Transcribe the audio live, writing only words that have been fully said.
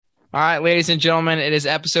All right, ladies and gentlemen, it is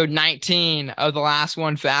episode 19 of the Last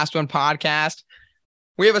One Fast One podcast.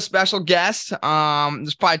 We have a special guest.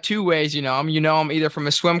 There's probably two ways you know him. You know him either from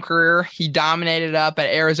his swim career. He dominated up at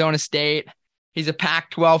Arizona State. He's a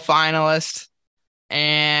Pac-12 finalist.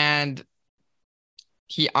 And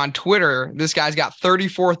he on Twitter, this guy's got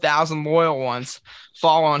 34,000 loyal ones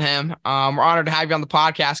following him. We're honored to have you on the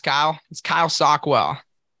podcast, Kyle. It's Kyle Sockwell.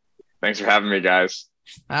 Thanks for having me, guys.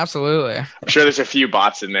 Absolutely. I'm sure there's a few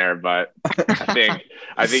bots in there, but I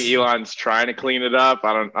think Elon's trying to clean it up.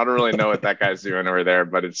 I don't really know what that guy's doing over there,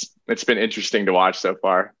 but it's been interesting to watch so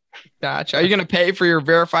far. Gotcha. Are you gonna pay for your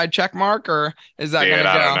verified check mark, or is that gonna go?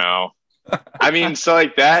 I don't know. I mean, so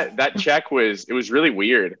like that check was really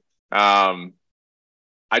weird. I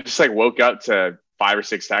just like woke up to 5 or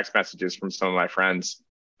 6 text messages from some of my friends,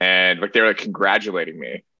 and like they were like congratulating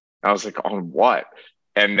me. I was like, on what?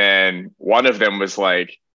 And then one of them was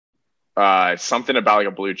like something about like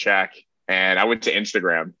a blue check. And I went to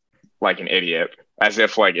Instagram like an idiot, as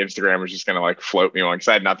if like Instagram was just going to like float me one, because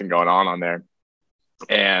I had nothing going on there.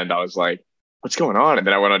 And I was like, what's going on? And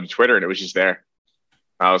then I went on to Twitter and it was just there.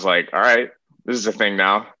 I was like, all right, this is a thing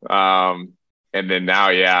now. And then now,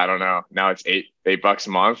 I don't know. Now it's $8 a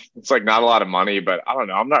month. It's like not a lot of money, but I don't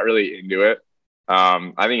know. I'm not really into it.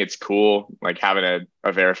 I think it's cool, like having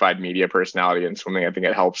a verified media personality in swimming. I think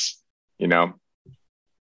it helps, I don't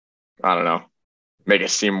know, make it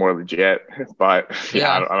seem more legit, but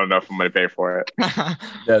I don't know if I'm going to pay for it.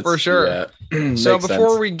 For sure. Yeah. So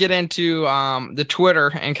before we get into the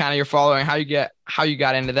Twitter and kind of your following, how you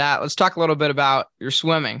got into that, let's talk a little bit about your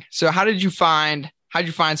swimming. So how'd you find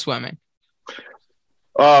swimming?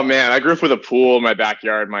 Oh man, I grew up with a pool in my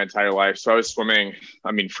backyard my entire life. So I was swimming,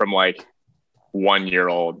 from like 1 year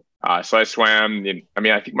old. So I swam.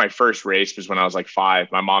 I think my first race was when I was like 5.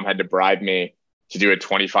 My mom had to bribe me to do a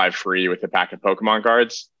 25 free with a pack of Pokemon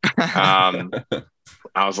cards. I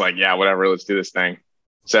was like, yeah, whatever, let's do this thing.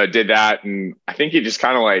 So I did that. And I think it just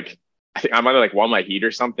kind of like, I think I might've like won my heat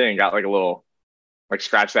or something and got like a little, like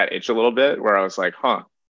scratched that itch a little bit, where I was like,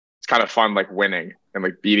 it's kind of fun, like winning and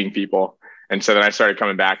like beating people. And so then I started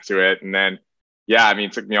coming back to it. And then,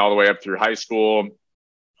 it took me all the way up through high school.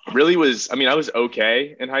 Really was, I was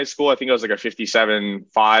okay in high school. I think I was like a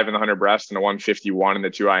 57.5 in the 100 breast and a 151 in the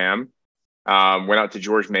 2 IM. Went out to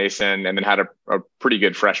George Mason and then had a pretty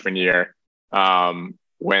good freshman year.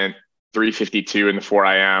 Went 352 in the 4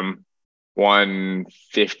 IM,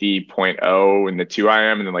 150.0 in the 2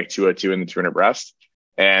 IM, and then like 202 in the 200 breast.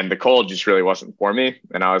 And the cold just really wasn't for me.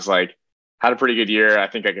 And I was like, had a pretty good year. I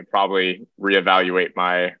think I could probably reevaluate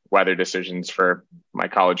my weather decisions for my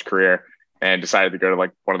college career, and decided to go to like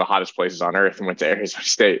one of the hottest places on earth and went to Arizona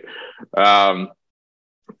State.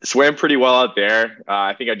 Swam pretty well out there.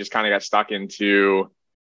 I think I just kind of got stuck into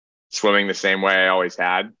swimming the same way I always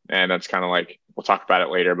had. And that's kind of like, we'll talk about it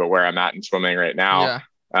later, but where I'm at in swimming right now.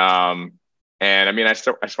 Yeah. And I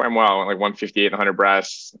swam well. I went like 158 in the 100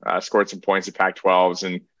 breasts, scored some points at Pac-12s,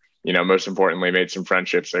 and, most importantly, made some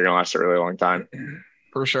friendships that are going to last a really long time.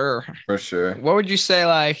 For sure. What would you say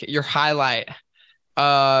like your highlight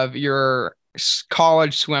of your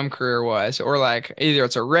college swim career was, or like either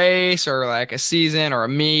it's a race or like a season or a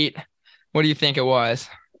meet? What do you think it was?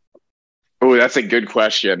 Oh, that's a good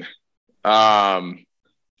question. Maggie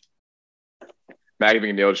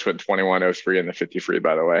McNeil just went 21.03 in the 50 free,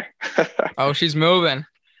 by the way. Oh, she's moving.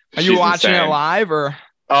 Are you watching it live or?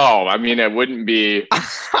 Oh, it wouldn't be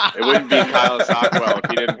Kyle Sockwell if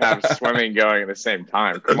he didn't have swimming going at the same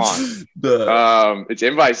time. Come on. It's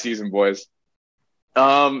invite season, boys.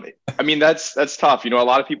 That's tough. A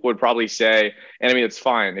lot of people would probably say, and it's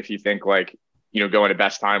fine if you think like, going to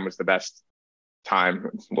best time was the best time.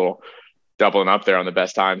 It's a little doubling up there on the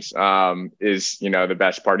best times, is, the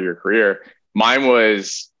best part of your career. Mine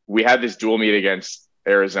was, we had this dual meet against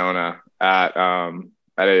Arizona at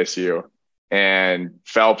ASU, and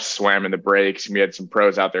Phelps swam in the breaks, and we had some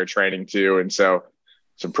pros out there training too. And so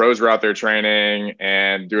some pros were out there training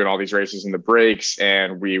and doing all these races in the breaks.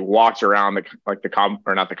 And we walked around the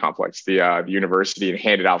university, and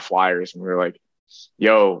handed out flyers. And we were like,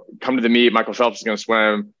 yo, come to the meet. Michael Phelps is going to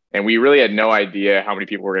swim. And we really had no idea how many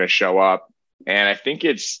people were going to show up. And I think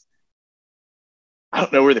I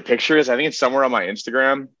don't know where the picture is. I think it's somewhere on my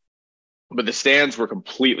Instagram, but the stands were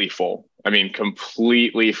completely full.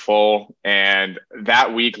 Completely full. And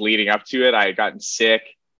that week leading up to it, I had gotten sick.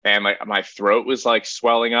 And like my throat was like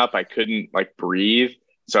swelling up. I couldn't like breathe.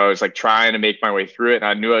 So I was like trying to make my way through it. And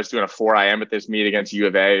I knew I was doing a 4 IM at this meet against U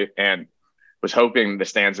of A, and was hoping the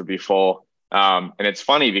stands would be full. And it's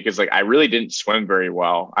funny because like I really didn't swim very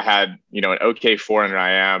well. I had, an okay 400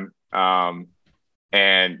 IM.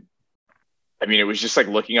 And I mean, it was just like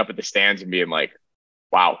looking up at the stands and being like,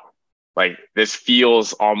 wow, like this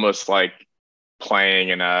feels almost like playing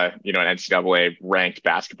in an NCAA ranked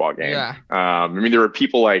basketball game. Yeah. I mean, there were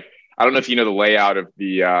people like, I don't know if you know the layout of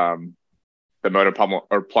the Motor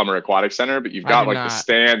Plumber Aquatic Center, but you've got like the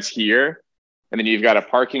stands here, and then you've got a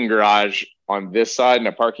parking garage on this side and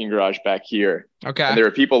a parking garage back here. Okay. And there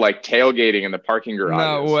were people like tailgating in the parking garages.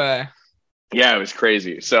 No way. Yeah, it was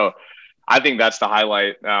crazy. So I think that's the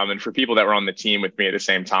highlight. And for people that were on the team with me at the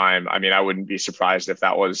same time, I mean, I wouldn't be surprised if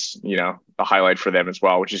that was, the highlight for them as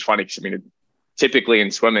well, which is funny because, I mean, typically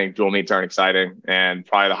in swimming, dual meets aren't exciting. And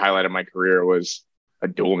probably the highlight of my career was a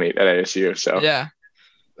dual meet at ASU. So yeah.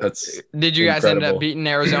 Did you guys end up beating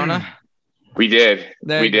Arizona? We did.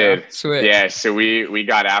 We did. Sweet. Yeah. So we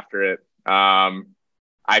got after it.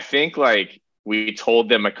 I think like we told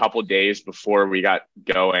them a couple days before we got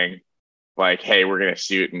going, like, hey, we're going to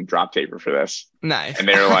suit and drop taper for this. Nice. And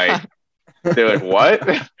they're like, what?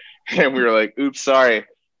 And we were like, oops, sorry.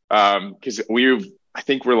 Cause I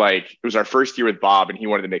think we're like, it was our first year with Bob and he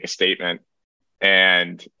wanted to make a statement.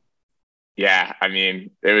 And yeah, I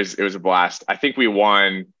mean, it was a blast. I think we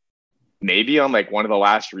won maybe on like one of the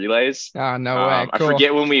last relays. Oh, no way. Cool. I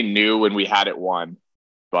forget when we had it won,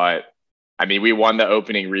 but I mean, we won the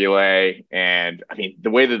opening relay, and I mean, the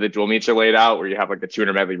way that the dual meets are laid out, where you have like the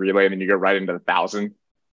 200 medley relay, and then you go right into the 1,000,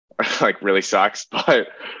 like really sucks. But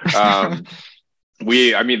I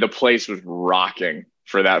mean, the place was rocking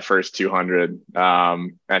for that first 200.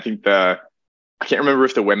 I think I can't remember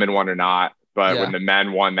if the women won or not, but when the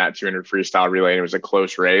men won that 200 freestyle relay, and it was a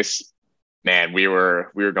close race. Man, we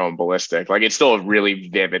were going ballistic. Like, it's still a really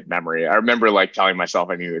vivid memory. I remember like telling myself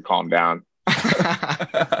I needed to calm down.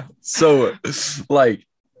 So like,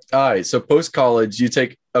 all right, so post college you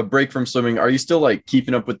take a break from swimming. Are you still like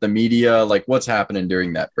keeping up with the media? Like, what's happening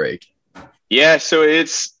during that break? Yeah, so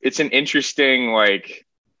it's an interesting, like,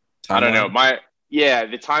 timeline? I don't know,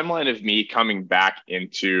 the timeline of me coming back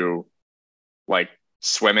into like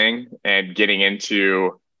swimming and getting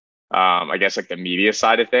into I guess like the media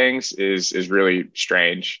side of things is really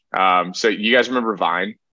strange. So you guys remember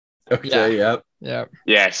Vine? Okay.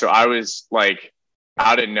 Yeah. So I was like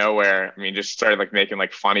out of nowhere. I mean, just started like making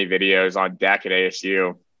like funny videos on deck at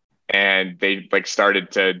ASU, and they like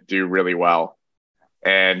started to do really well.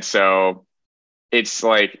 And so it's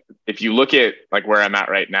like, if you look at like where I'm at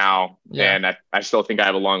right now, and I still think I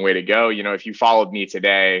have a long way to go. If you followed me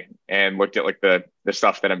today and looked at like the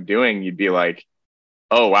stuff that I'm doing, you'd be like,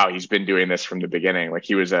 oh, wow, he's been doing this from the beginning. Like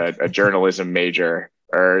he was a journalism major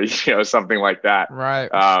or, something like that.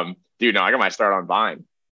 Right. Dude, no, I got my start on Vine.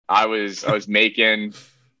 I was making.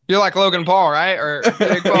 You're like Logan Paul, right? Or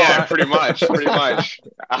Big Paul, yeah, right? pretty much.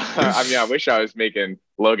 I mean, I wish I was making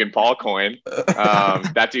Logan Paul coin.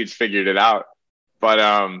 That dude's figured it out. But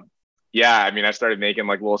yeah, I mean, I started making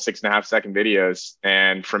like little 6.5 second videos,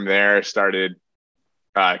 and from there started.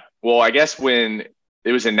 Well, I guess when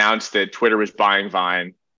it was announced that Twitter was buying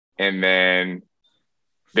Vine, and then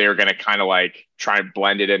they were going to kind of like try and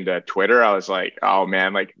blend it into Twitter, I was like, oh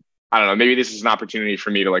man, like, I don't know, maybe this is an opportunity for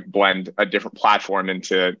me to like blend a different platform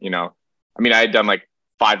into, I mean, I had done like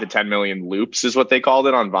 5 to 10 million loops is what they called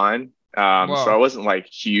it on Vine. So I wasn't like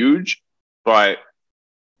huge, but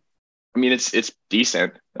I mean, it's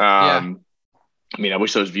decent. I mean, I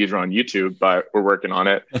wish those views were on YouTube, but we're working on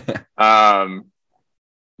it.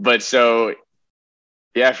 But so,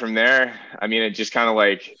 yeah, from there, I mean, it just kind of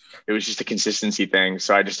like, it was just a consistency thing.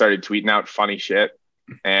 So I just started tweeting out funny shit,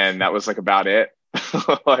 and that was like about it.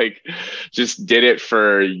 Like, just did it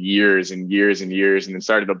for years and years and years, and then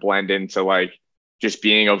started to blend into like just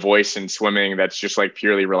being a voice in swimming that's just like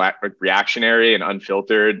purely reactionary and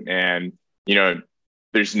unfiltered, and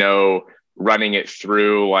there's no running it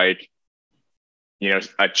through like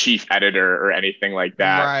a chief editor or anything like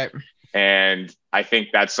that. Right. And I think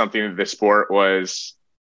that's something that the sport was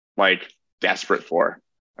like desperate for.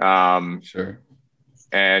 Sure.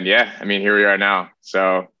 And yeah, I mean, here we are now.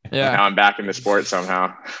 So now I'm back in the sport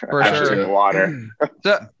somehow. For actually sure. in the water.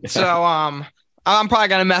 So I'm probably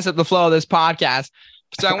gonna mess up the flow of this podcast.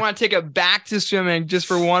 So I want to take it back to swimming just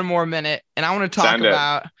for one more minute, and I want to talk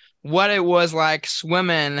about what it was like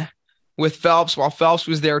swimming with Phelps while Phelps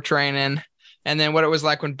was there training, and then what it was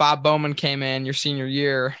like when Bob Bowman came in your senior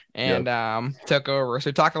year and took over.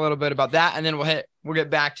 So talk a little bit about that, and then we'll get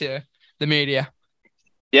back to the media.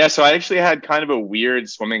 Yeah, so I actually had kind of a weird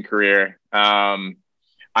swimming career. I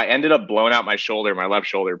ended up blowing out my left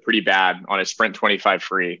shoulder pretty bad on a sprint 25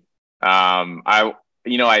 free. I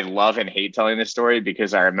love and hate telling this story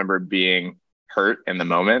because I remember being hurt in the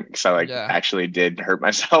moment because I actually did hurt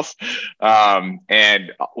myself.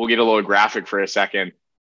 And we'll get a little graphic for a second.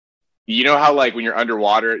 you know how like when you're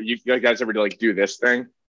underwater, you guys ever like do this thing?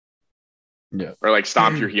 Yeah. Or like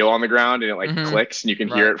stomp your heel on the ground and it like clicks and you can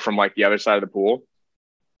hear it from like the other side of the pool.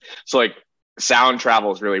 So like sound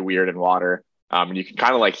travel is really weird in water. And you can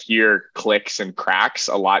kind of like hear clicks and cracks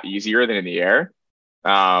a lot easier than in the air.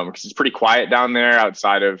 Because it's pretty quiet down there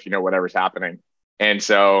outside of, you know, whatever's happening. And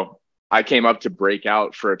so I came up to break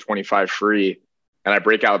out for a 25 free and I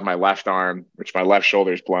break out with my left arm, which my left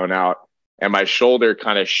shoulder is blown out. And my shoulder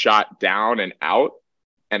kind of shot down and out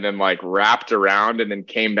and then like wrapped around and then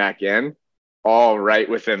came back in, all right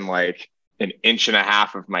within like an inch and a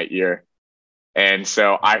half of my ear. And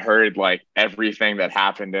so I heard like everything that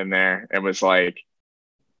happened in there and was like,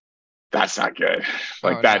 that's not good.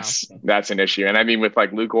 Like that's an issue. And I mean, with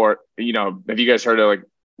like Luke, or, you know, have you guys heard of like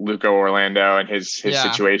Luca Orlando and his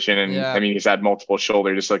situation? And I mean, he's had multiple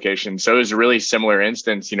shoulder dislocations. So it was a really similar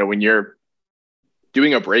instance, you know, when you're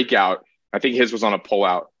doing a breakout, I think his was on a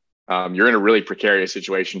pullout. You're in a really precarious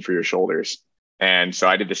situation for your shoulders. And so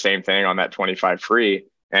I did the same thing on that 25 free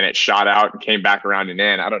and it shot out and came back around and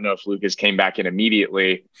in. I don't know if Lucas came back in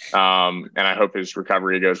immediately. And I hope his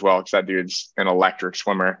recovery goes well because that dude's an electric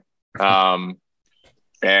swimmer.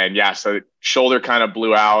 And yeah, so shoulder kind of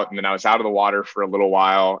blew out and then I was out of the water for a little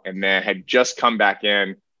while and then had just come back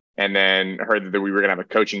in and then heard that we were going to have a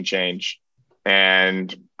coaching change.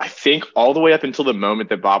 And I think all the way up until the moment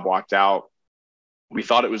that Bob walked out, we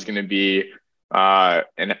thought it was going to be a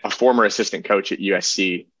former assistant coach at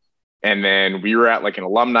USC. And then we were at like an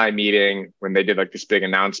alumni meeting when they did like this big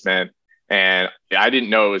announcement. And I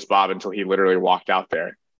didn't know it was Bob until he literally walked out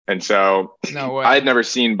there. And so I had never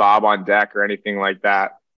seen Bob on deck or anything like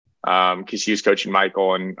that because he was coaching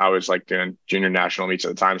Michael and I was like doing junior national meets at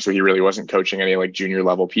the time. So he really wasn't coaching any like junior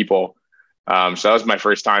level people. So that was my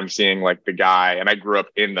first time seeing like the guy, and I grew up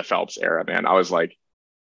in the Phelps era, man. I was like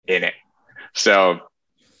in it. So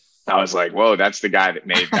I was like, whoa, that's the guy that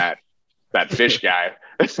made that fish guy.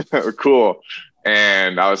 Cool.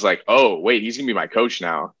 And I was like, oh, wait, he's going to be my coach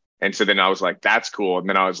now. And so then I was like, that's cool. And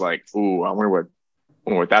then I was like, ooh, I wonder what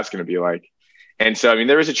that's going to be like. And so, I mean,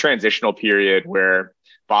 there was a transitional period where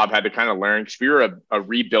Bob had to kind of learn because we were a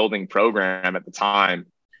rebuilding program at the time.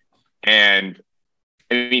 And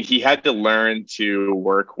I mean, he had to learn to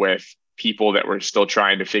work with people that were still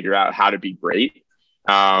trying to figure out how to be great.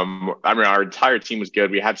 I mean, our entire team was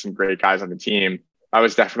good. We had some great guys on the team. I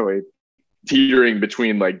was definitely teetering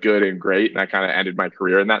between like good and great. And I kind of ended my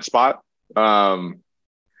career in that spot,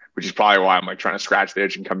 which is probably why I'm like trying to scratch the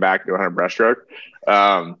itch and come back and do 100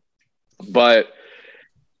 breaststroke. But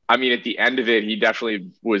I mean, at the end of it, he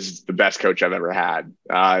definitely was the best coach I've ever had.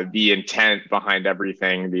 The intent behind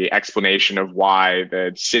everything, the explanation of why,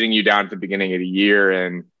 the sitting you down at the beginning of the year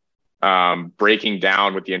and breaking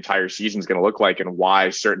down what the entire season is going to look like and why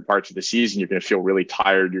certain parts of the season you're going to feel really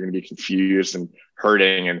tired, you're going to be confused and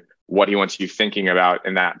hurting, and what he wants you thinking about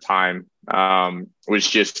in that time was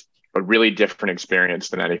just a really different experience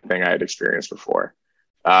than anything I had experienced before.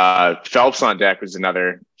 Phelps on deck was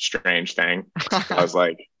another strange thing. I was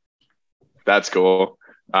like, that's cool.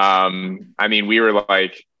 I mean, we were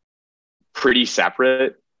like pretty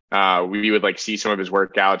separate. We would like see some of his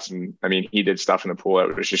workouts, and I mean, he did stuff in the pool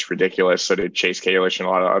that was just ridiculous. So did Chase Kalish and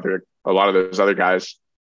a lot of those other guys.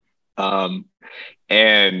 And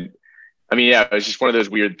I mean, yeah, it was just one of those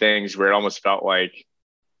weird things where it almost felt like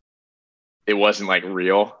it wasn't like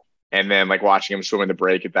real. And then like watching him swim in the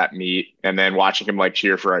break at that meet, and then watching him like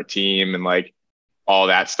cheer for our team and like all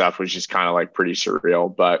that stuff was just kind of like pretty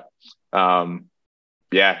surreal. But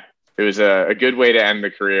yeah, it was a good way to end the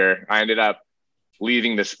career. I ended up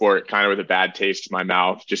leaving the sport kind of with a bad taste in my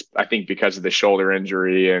mouth, just I think because of the shoulder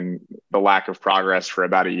injury and the lack of progress for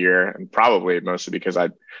about a year, and probably mostly because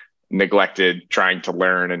I neglected trying to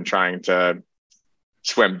learn and trying to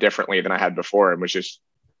swim differently than I had before, and was just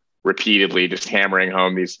repeatedly just hammering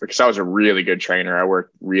home these, because I was a really good trainer. I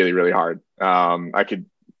worked really, really hard. I could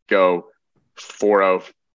go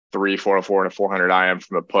 403, 404 and a 400 IM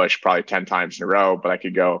from a push probably 10 times in a row, but I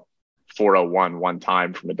could go 401 one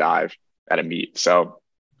time from a dive at a meet. So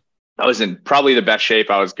I was in probably the best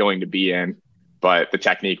shape I was going to be in, but the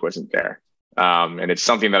technique wasn't there. And it's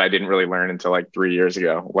something that I didn't really learn until like 3 years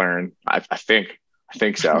ago. I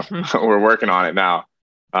think so. We're working on it now.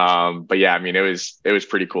 But yeah, I mean, it was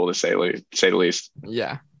pretty cool to say the least.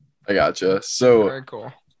 Yeah, I gotcha. So very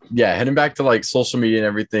cool. Yeah, heading back to like social media and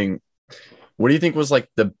everything, what do you think was like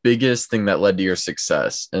the biggest thing that led to your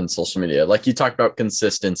success in social media? Like you talked about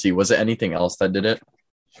consistency. Was it anything else that did it?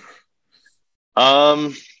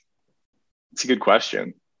 It's a good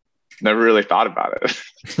question. Never really thought about it.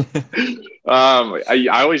 I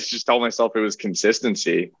always just told myself it was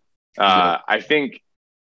consistency. I think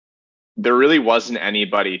there really wasn't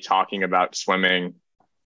anybody talking about swimming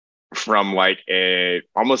from like I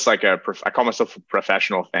call myself a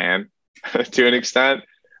professional fan to an extent.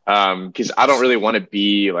 Because I don't really want to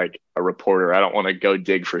be like a reporter. I don't want to go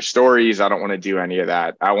dig for stories. I don't want to do any of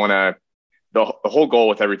that. I want to, the whole goal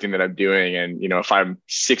with everything that I'm doing. And, if I'm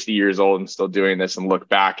 60 years old and still doing this and look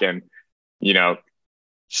back and,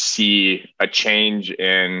 see a change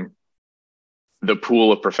in the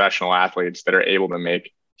pool of professional athletes that are able to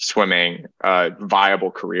make swimming a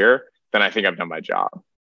viable career, then I think I've done my job.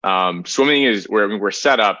 Swimming is where we're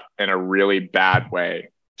set up in a really bad way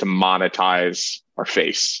to monetize our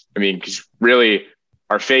face. I mean, because really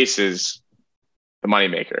our face is the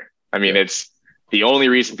moneymaker. I mean, it's the only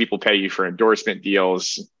reason people pay you for endorsement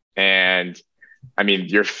deals. And I mean,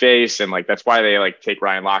 your face, and like, that's why they like take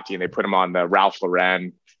Ryan Lochte and they put him on the Ralph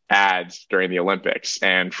Lauren ads during the Olympics.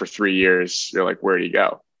 And for 3 years, you're like, where do you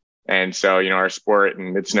go? And so, our sport,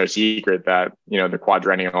 and it's no secret that, the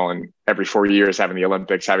quadrennial and every 4 years having the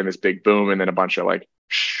Olympics, having this big boom, and then a bunch of like,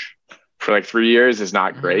 for like 3 years is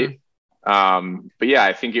not great. But yeah,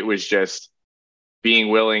 I think it was just being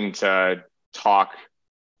willing to talk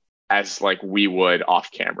as like we would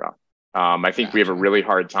off camera. I think we have a really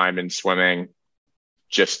hard time in swimming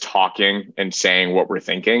just talking and saying what we're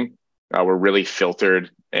thinking. We're really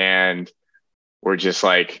filtered, and we're just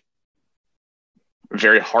like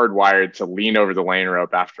very hardwired to lean over the lane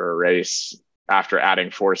rope after a race, after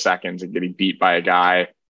adding 4 seconds and getting beat by a guy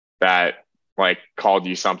that like called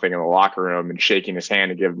you something in the locker room, and shaking his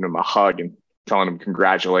hand and giving him a hug and telling him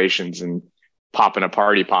congratulations and popping a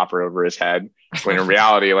party popper over his head. When in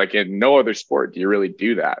reality, like in no other sport do you really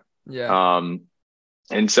do that. Yeah.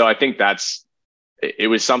 And so I think it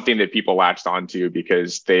was something that people latched onto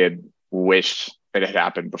because they had wished it had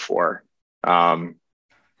happened before.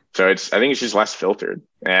 So I think it's just less filtered,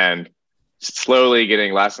 and slowly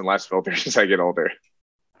getting less and less filtered as I get older.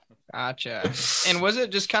 Gotcha. And was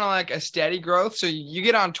it just kind of like a steady growth? So you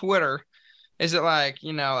get on Twitter. Is it like,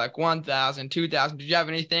 like 1,000, 2,000? Did you have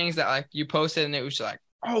any things that like you posted and it was like,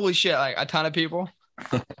 holy shit, like a ton of people?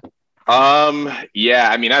 Yeah,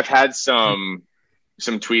 I mean, I've had some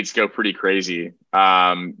tweets go pretty crazy.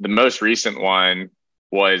 The most recent one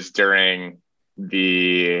was during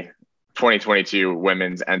the 2022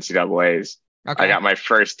 women's NCAAs. Okay. I got my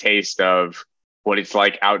first taste of what it's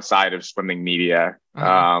like outside of swimming media.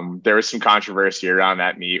 There was some controversy around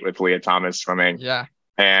that meet with Leah Thomas swimming. Yeah.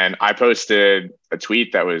 And I posted a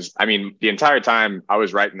tweet that was, I mean, the entire time I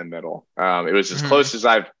was right in the middle. It was as close as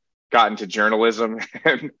I've gotten to journalism,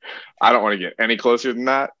 and I don't want to get any closer than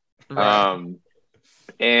that. Right.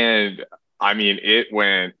 And I mean, it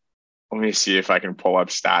went, let me see if I can pull up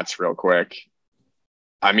stats real quick.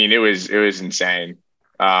 I mean, it was insane.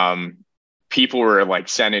 People were like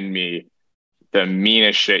sending me the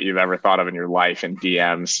meanest shit you've ever thought of in your life in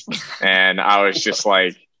DMs. And I was just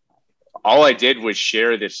like, all I did was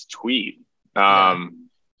share this tweet of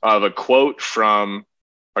a quote from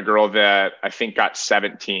a girl that I think got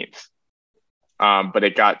 17th, but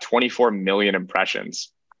it got 24 million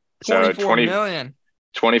impressions. 24 million.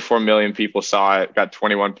 24 million people saw it, got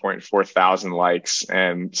 21.4 thousand likes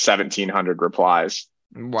and 1,700 replies.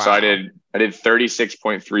 Wow. So I did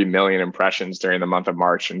 36.3 million impressions during the month of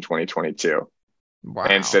March in 2022. Wow.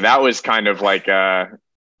 And so that was kind of like a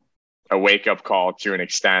wake up call to an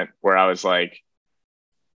extent, where I was like,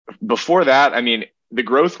 before that, I mean, the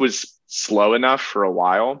growth was slow enough for a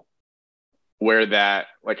while where that,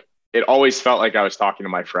 like, it always felt like I was talking to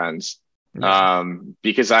my friends.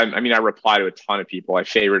 Because I reply to a ton of people. I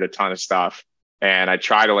favorite a ton of stuff, and I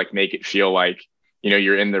try to like make it feel like,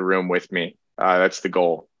 you're in the room with me. That's the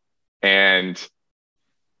goal. And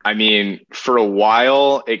I mean, for a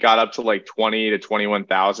while it got up to like 20 to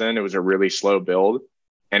 21,000. It was a really slow build,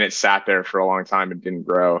 and it sat there for a long time and didn't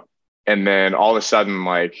grow. And then all of a sudden,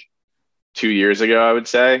 like 2 years ago, I would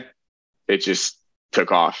say, it just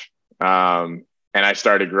took off. And I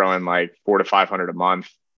started growing like 400 to 500 a month,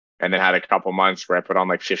 and then had a couple months where I put on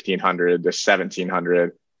like 1,500 to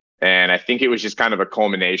 1,700. And I think it was just kind of a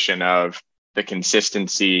culmination of the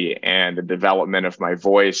consistency and the development of my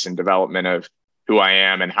voice and development of who I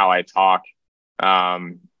am and how I talk.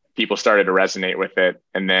 People started to resonate with it.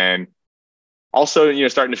 And then also,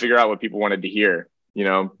 starting to figure out what people wanted to hear.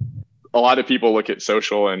 A lot of people look at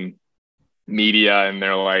social and media and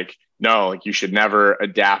they're like, no, like you should never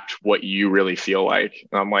adapt what you really feel like.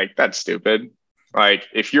 And I'm like, that's stupid. Like,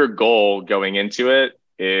 if your goal going into it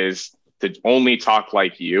is to only talk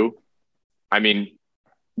like you, I mean,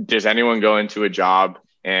 does anyone go into a job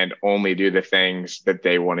and only do the things that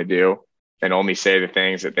they want to do and only say the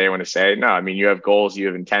things that they want to say? No, I mean, you have goals, you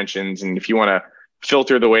have intentions. And if you want to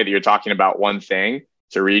filter the way that you're talking about one thing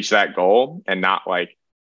to reach that goal and not like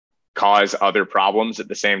cause other problems at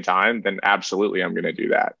the same time, then absolutely I'm going to do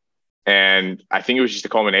that. And I think it was just a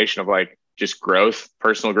culmination of like just growth,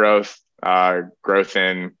 personal growth, growth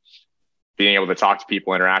in being able to talk to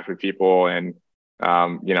people, interact with people, and,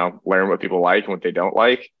 learn what people like and what they don't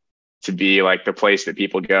like, to be like the place that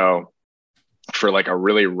people go for like a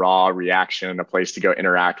really raw reaction, a place to go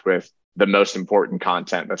interact with the most important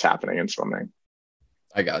content that's happening in swimming.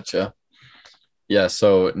 I gotcha. Yeah.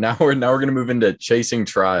 So now we're going to move into chasing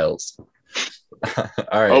trials. All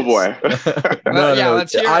right. Oh boy.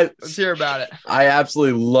 Let's hear about it. I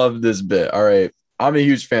absolutely love this bit. All right. I'm a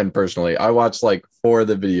huge fan personally. I watched like 4 of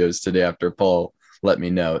the videos today after Paul let me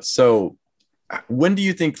know. So when do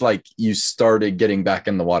you think like you started getting back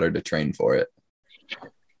in the water to train for it?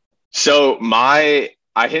 So I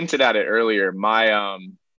hinted at it earlier. My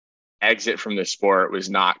exit from the sport was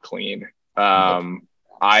not clean.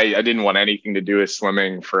 I didn't want anything to do with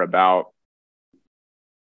swimming for about,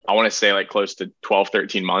 I want to say like close to 12,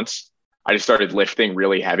 13 months. I just started lifting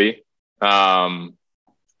really heavy, and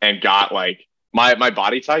got like, my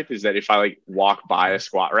body type is that if I like walk by a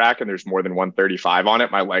squat rack and there's more than 135 on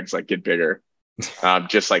it, my legs like get bigger,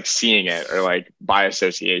 just like seeing it, or like by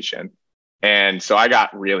association. And so I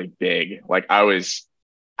got really big. Like I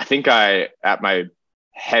think at my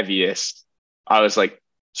heaviest, I was like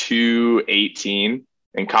 218.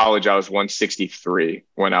 In college, I was 163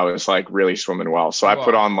 when I was like really swimming well. So I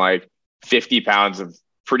put on like 50 pounds of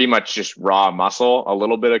pretty much just raw muscle, a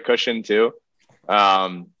little bit of cushion too.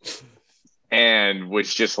 And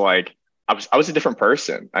was just like, I was a different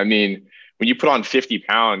person. I mean, when you put on 50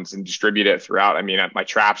 pounds and distribute it throughout, I mean, my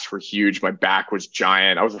traps were huge. My back was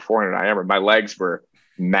giant. I was a 400 IMer. My legs were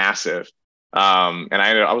massive. And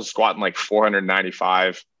I was squatting like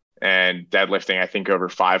 495 and deadlifting, I think, over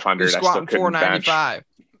 500. I still couldn't bench.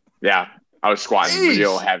 Yeah. I was squatting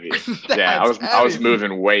real heavy. Yeah. I was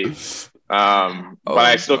moving weight. But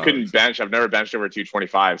I still couldn't bench. I've never benched over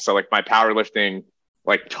 225. So like my powerlifting,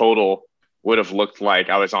 like total, would have looked like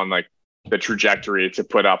I was on like the trajectory to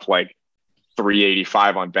put up like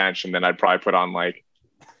 385 on bench, and then I'd probably put on like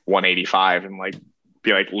 185 and like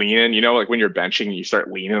be like leaning, like when you're benching, you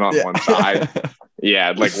start leaning on one side. Yeah,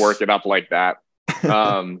 I'd like work it up like that.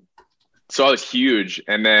 So I was huge.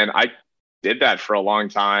 And then I did that for a long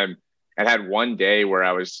time and had one day where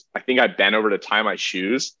I think I bent over to tie my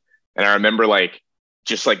shoes. And I remember like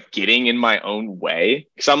just like getting in my own way,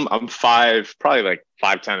 because I'm probably like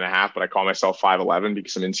 5'10" and a half, but I call myself 5'11"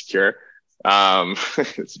 because I'm insecure.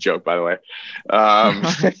 It's a joke, by the way.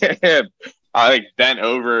 I like bent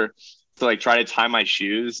over to like try to tie my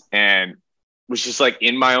shoes and was just like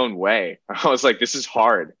in my own way. I was like, this is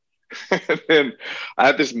hard. And then I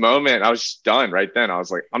had this moment, I was stunned right then. I was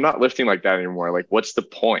like, I'm not lifting like that anymore. Like, what's the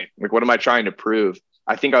point? Like, what am I trying to prove?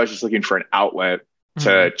 I think I was just looking for an outlet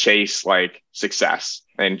to chase like success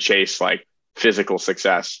and chase like physical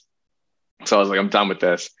success. So I was like, I'm done with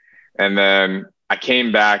this. And then I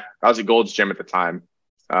came back. I was at Gold's Gym at the time.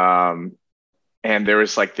 And there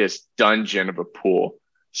was like this dungeon of a pool,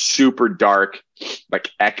 super dark, like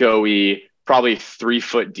echoey, probably 3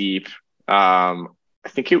 foot deep. I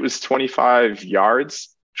think it was 25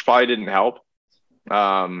 yards, which probably didn't help,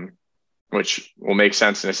 which will make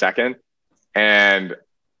sense in a second. And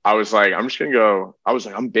I was like,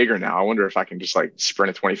 I'm bigger now. I wonder if I can just like sprint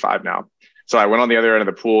a 25 now. So I went on the other end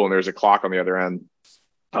of the pool and there was a clock on the other end.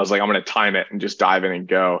 I was like, I'm going to time it and just dive in and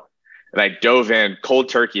go. And I dove in cold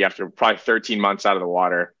turkey after probably 13 months out of the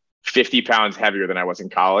water, 50 pounds heavier than I was in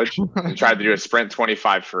college, and tried to do a sprint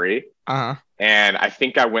 25 free. Uh-huh. And I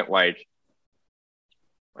think I went like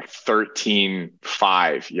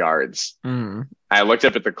 13.5 yards. I looked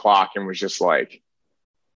up at the clock and was just like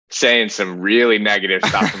saying some really negative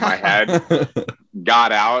stuff in my head,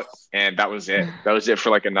 got out, and that was it. That was it for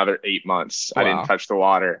like another 8 months. Wow. I didn't touch the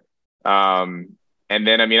water. And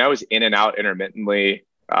then, I mean, I was in and out intermittently.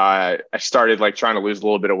 I started like trying to lose a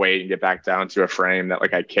little bit of weight and get back down to a frame that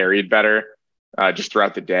like I carried better, just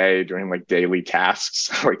throughout the day, doing like daily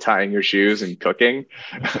tasks, like tying your shoes and cooking.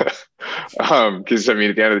 Cause I mean,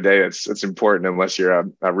 at the end of the day, it's important unless you're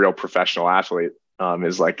a real professional athlete,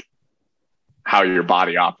 is like how your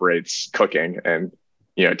body operates cooking and,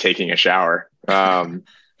 taking a shower.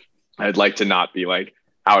 I'd like to not be like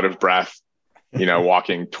out of breath,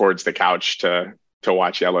 walking towards the couch to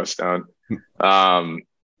watch Yellowstone.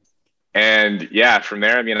 And yeah, from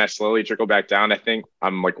there, I mean, I slowly trickle back down. I think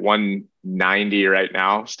I'm like 190 right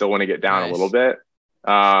now. Still want to get down a little bit.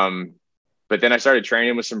 But then I started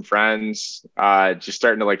training with some friends, just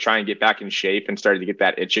starting to like try and get back in shape and started to get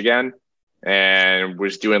that itch again. and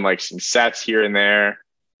was doing like some sets here and there.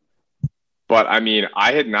 But I mean,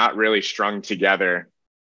 I had not really strung together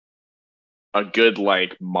a good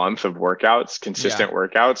like month of workouts, consistent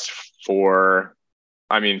workouts for,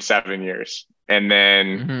 I mean, 7 years. And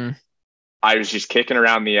then I was just kicking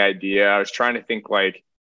around the idea. I was trying to think like,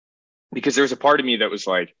 because there was a part of me that was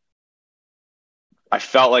like, I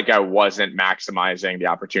felt like I wasn't maximizing the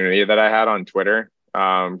opportunity that I had on Twitter.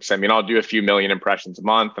 Cause I mean, I'll do a few million impressions a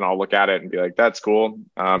month and I'll look at it and be like, that's cool.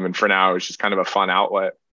 And for now, it's just kind of a fun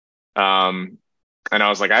outlet. And I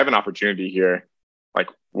was like, I have an opportunity here. Like,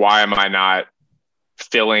 why am I not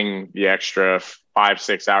filling the extra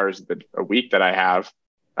 5-6 hours a week that I have,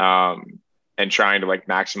 and trying to like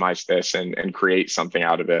maximize this and create something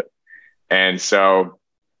out of it? And so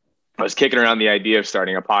I was kicking around the idea of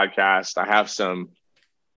starting a podcast. I have some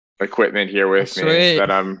equipment here with me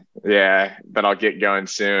that I'll get going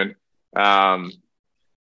soon. And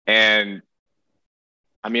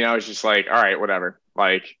I mean, I was just like, all right, whatever.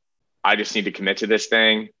 Like, I just need to commit to this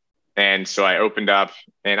thing. And so I opened up,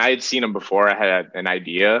 and I had seen them before. I had an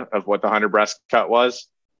idea of what the 100 breast cut was.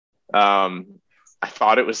 I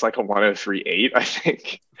thought it was like a 103.8, I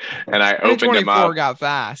think. And I opened them up. Got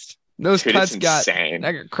fast. Those cuts got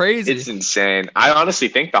crazy. It's insane. I honestly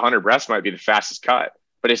think the 100 breast might be the fastest cut,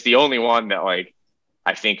 but it's the only one that like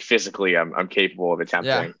I think physically I'm capable of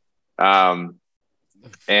attempting. Yeah.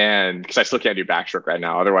 And because I still can't do backstroke right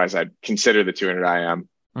now. Otherwise, I'd consider the 200 IM.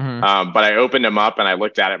 But I opened them up and I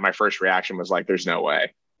looked at it. My first reaction was like, there's no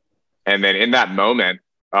way. And then in that moment,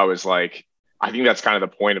 I was like, I think that's kind of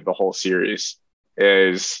the point of the whole series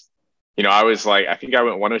is, you know, I was like, I think I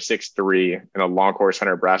went 106.3 in a long course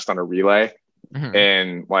 100 breast on a relay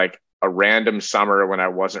in like a random summer when I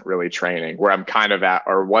wasn't really training, where I'm kind of at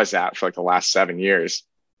or was at for like the last 7 years.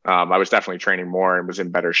 I was definitely training more and was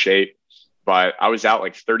in better shape, but I was out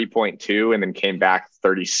like 30.2 and then came back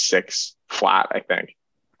 36 flat, I think.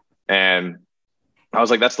 And I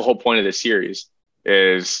was like, that's the whole point of this series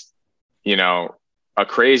is, you know, a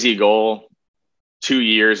crazy goal, 2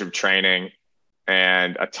 years of training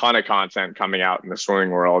and a ton of content coming out in the swimming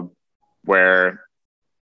world where,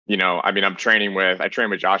 you know, I mean, I train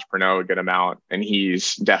with Josh Pernot a good amount, and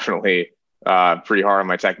he's definitely pretty hard on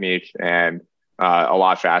my technique and a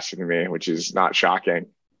lot faster than me, which is not shocking.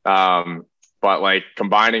 But like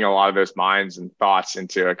combining a lot of those minds and thoughts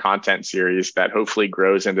into a content series that hopefully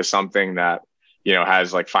grows into something that, you know,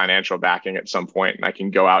 has like financial backing at some point, and I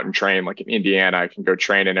can go out and train like in Indiana, I can go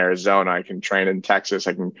train in Arizona, I can train in Texas,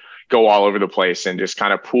 I can go all over the place and just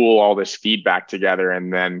kind of pool all this feedback together.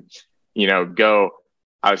 And then, you know,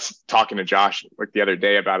 I was talking to Josh like the other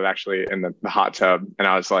day about it actually in the hot tub. And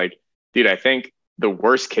I was like, dude, I think the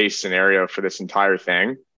worst case scenario for this entire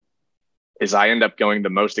thing is I end up going the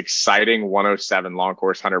most exciting 107 long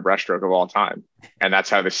course 100 breaststroke of all time. And that's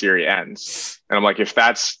how the series ends. And I'm like, if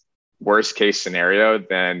that's worst case scenario,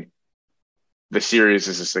 then the series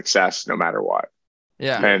is a success no matter what.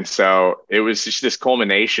 Yeah. And so it was just this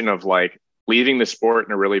culmination of like leaving the sport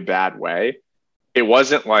in a really bad way. It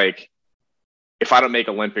wasn't like, if I don't make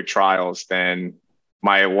Olympic trials, then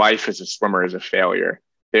my life as a swimmer is a failure.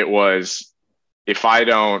 It was, if I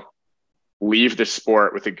don't leave the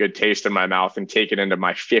sport with a good taste in my mouth and take it into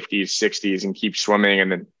my 50s, 60s and keep swimming,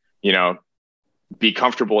 and then, you know, be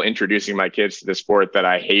comfortable introducing my kids to the sport that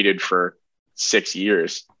I hated for 6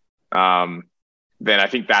 years, then I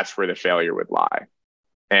think that's where the failure would lie.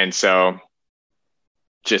 And so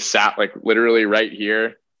just sat like literally right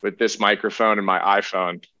here with this microphone and my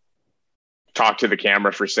iPhone, talked to the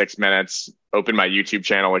camera for 6 minutes, opened my YouTube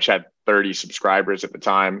channel, which had 30 subscribers at the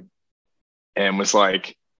time, and was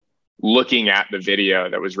like looking at the video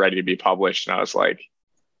that was ready to be published. And I was like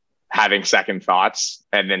having second thoughts.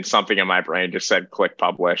 And then something in my brain just said, click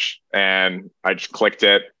publish. And I just clicked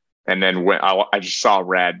it. And then I just saw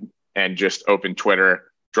red and just opened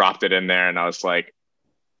Twitter, dropped it in there. And I was like,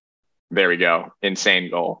 there we go. Insane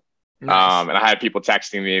goal. Nice. And I had people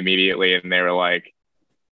texting me immediately and they were like,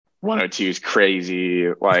 102 is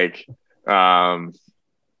crazy. Like,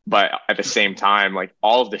 but at the same time, like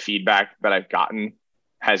all of the feedback that I've gotten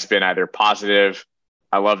has been either positive,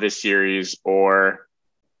 I love this series, or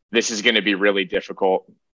this is going to be really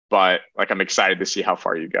difficult, but like, I'm excited to see how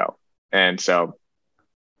far you go. And so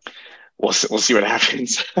we'll see what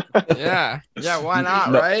happens. Yeah. Why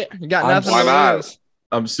not? Right. You got nothing to lose.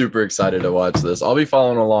 I'm super excited to watch this. I'll be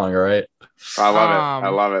following along. All right. I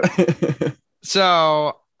love it.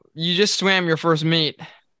 So you just swam your first meet.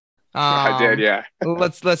 I did. Yeah.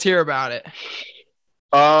 Let's hear about it.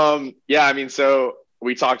 Yeah. I mean, so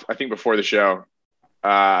we talked, I think before the show,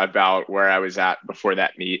 about where I was at before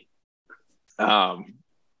that meet.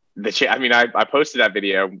 I posted that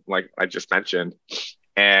video like I just mentioned,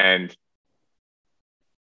 and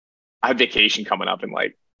I have vacation coming up in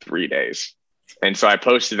like 3 days. And so I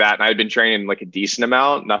posted that, and I had been training like a decent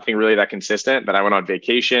amount, nothing really that consistent, but I went on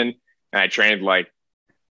vacation and I trained like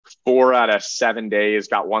 4 out of 7 days,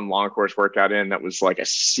 got one long course workout in that was like a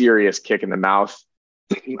serious kick in the mouth.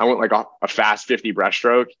 I went like a fast 50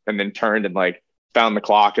 breaststroke and then turned and like found the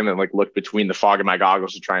clock and then like looked between the fog of my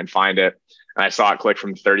goggles to try and find it. And I saw it click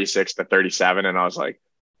from 36 to 37. And I was like,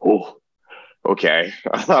 oh, okay.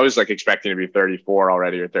 I was like expecting to be 34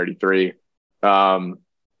 already or 33.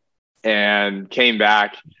 And came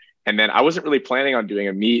back. And then I wasn't really planning on doing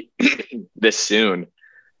a meet this soon.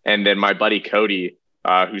 And then my buddy Cody,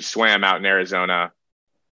 who swam out in Arizona,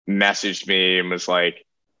 messaged me and was like,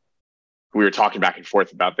 we were talking back and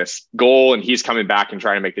forth about this goal, and he's coming back and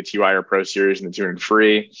trying to make the TYR Pro Series and the 200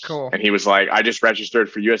 free. Cool. And he was like, I just registered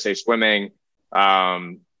for USA Swimming.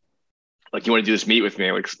 Like, you want to do this meet with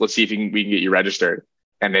me? Like, let's see if we can get you registered.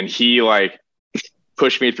 And then he like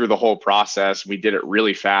pushed me through the whole process. We did it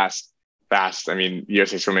really fast. I mean,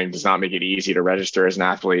 USA Swimming does not make it easy to register as an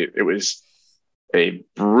athlete. It was a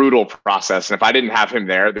brutal process. And if I didn't have him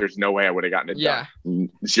there, there's no way I would have gotten it done.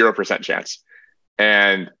 0% chance.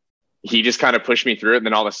 And he just kind of pushed me through it. And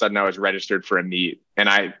then all of a sudden I was registered for a meet.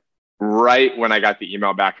 And right when I got the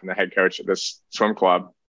email back from the head coach at this swim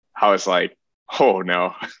club, I was like, oh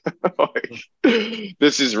no, like,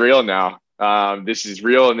 this is real now. This is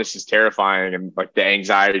real and this is terrifying. And like the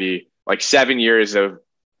anxiety, like 7 years of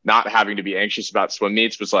not having to be anxious about swim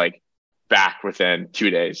meets was like back within 2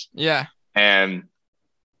 days. Yeah. And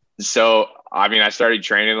so, I mean, I started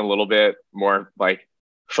training a little bit more like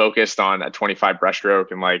focused on a 25 breaststroke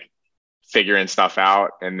and like figuring stuff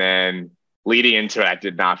out. And then leading into it, I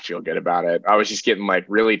did not feel good about it. I was just getting like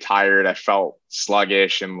really tired. I felt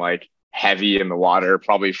sluggish and like heavy in the water,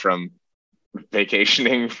 probably from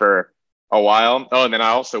vacationing for a while. Oh, and then I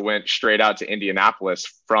also went straight out to Indianapolis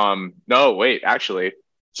So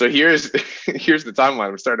here's the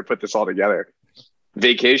timeline. We started to put this all together.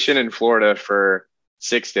 Vacation in Florida for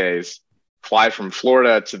 6 days, fly from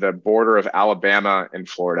Florida to the border of Alabama and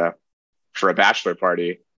Florida for a bachelor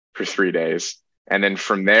party for 3 days. And then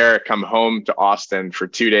from there, come home to Austin for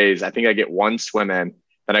 2 days. I think I get one swim in.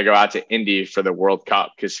 Then I go out to Indy for the World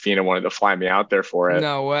Cup because FINA wanted to fly me out there for it.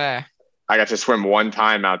 No way. I got to swim one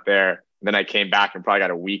time out there. Then I came back and probably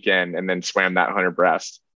got a weekend and then swam that 100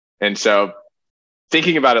 breast. And so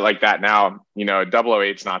thinking about it like that now, you know,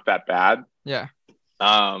 008 is not that bad. Yeah.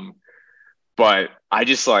 But I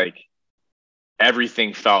just like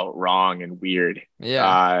everything felt wrong and weird.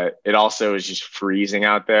 Yeah. It also was just freezing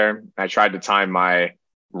out there. I tried to time my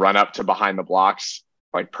run up to behind the blocks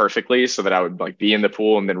like perfectly so that I would like be in the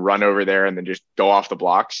pool and then run over there and then just go off the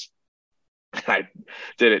blocks. I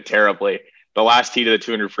did it terribly. The last heat of the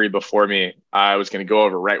 200 free before me, I was going to go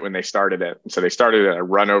over right when they started it. And so they started a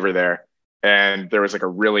run over there, and there was like a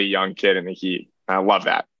really young kid in the heat. I love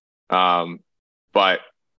that. But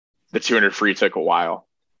the 200 free took a while,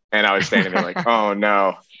 and I was standing there like, oh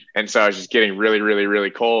no. And so I was just getting really, really,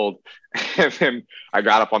 really cold. And then I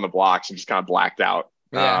got up on the blocks and just kind of blacked out.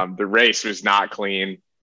 Yeah. The race was not clean.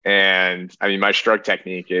 And I mean, my stroke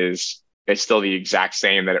technique is still the exact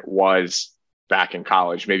same that it was back in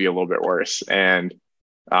college, maybe a little bit worse. And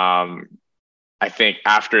I think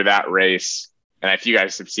after that race, and if you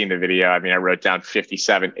guys have seen the video, I mean, I wrote down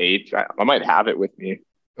 57.8. I might have it with me.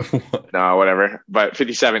 No, whatever. But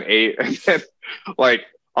 57.8. And then like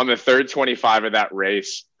on the third 25 of that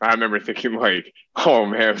race, I remember thinking like, oh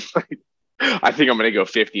man, like, I think I'm going to go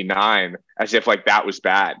 59, as if like that was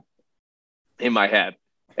bad in my head.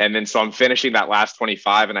 And then so I'm finishing that last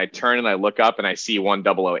 25 and I turn and I look up and I see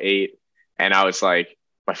 1008. And I was like,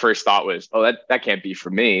 my first thought was, oh, that can't be for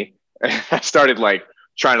me. And I started like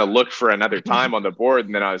trying to look for another time on the board.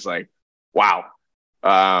 And then I was like, wow.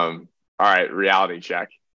 All right, reality check.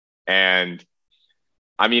 And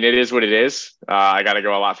I mean, it is what it is. I got to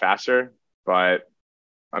go a lot faster, but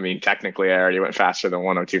I mean, technically I already went faster than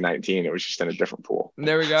 102.19. It was just in a different pool.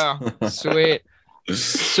 There we go. Sweet.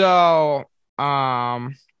 So, I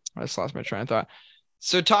just lost my train of thought.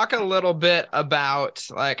 So talk a little bit about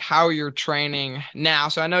like how you're training now.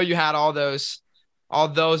 So I know you had all those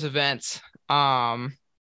events, and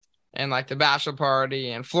like the bachelor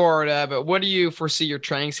party in Florida, but what do you foresee your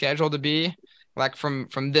training schedule to be like from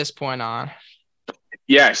this point on?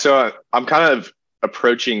 Yeah. So I'm kind of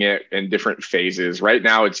approaching it in different phases. Right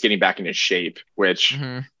now it's getting back into shape, which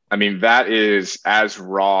I mean, that is as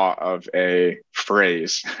raw of a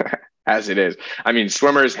phrase as it is. I mean,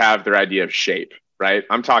 swimmers have their idea of shape, right?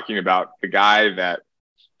 I'm talking about the guy that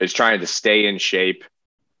is trying to stay in shape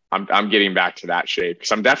I'm getting back to that shape,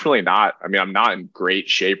 because I'm definitely not. I mean, I'm not in great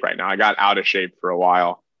shape right now. I got out of shape for a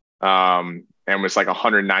while, and was like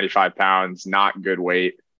 195 pounds, not good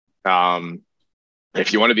weight.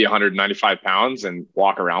 If you want to be 195 pounds and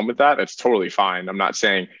walk around with that, that's totally fine. I'm not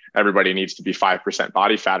saying everybody needs to be 5%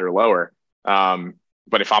 body fat or lower.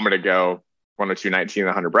 But if I'm going to go 102.19,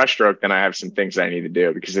 100 breaststroke, then I have some things that I need to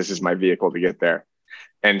do, because this is my vehicle to get there.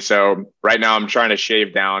 And so right now I'm trying to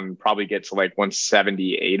shave down, probably get to like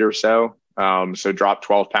 178 or so. So drop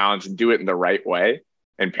 12 pounds and do it in the right way,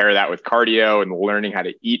 and pair that with cardio and learning how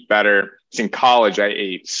to eat better. It's in college, I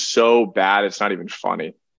ate so bad, it's not even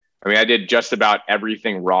funny. I mean, I did just about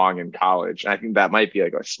everything wrong in college. And I think that might be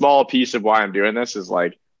like a small piece of why I'm doing this, is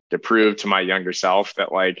like to prove to my younger self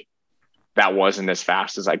that like that wasn't as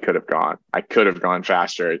fast as I could have gone. I could have gone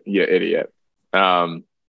faster, you idiot. And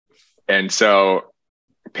so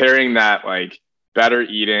pairing that like better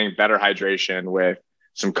eating, better hydration with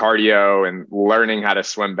some cardio and learning how to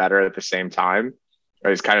swim better at the same time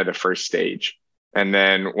is kind of the first stage. And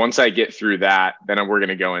then once I get through that, then we're going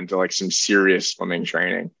to go into like some serious swimming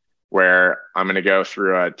training, where I'm going to go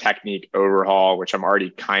through a technique overhaul, which I'm already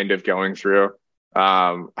kind of going through.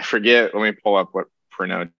 I forget, let me pull up what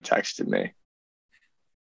Prino texted me.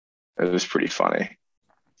 It was pretty funny.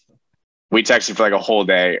 We texted for like a whole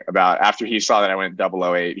day about, after he saw that I went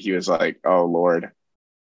 008, he was like, oh Lord.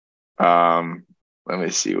 Let me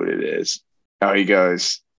see what it is. Oh, he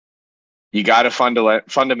goes, you got to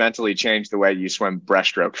fundamentally change the way you swim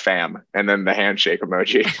breaststroke, fam. And then the handshake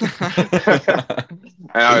emoji.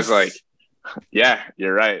 And I was like, yeah,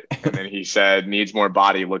 you're right. And then he said, needs more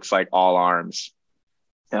body, looks like all arms.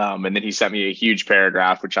 And then he sent me a huge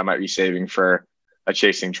paragraph, which I might be saving for a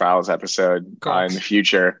Chasing Trials episode in the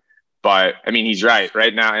future. But I mean, he's right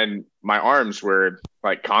now. And my arms were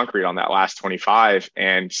like concrete on that last 25.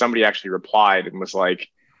 And somebody actually replied and was like,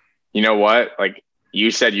 you know what? Like, you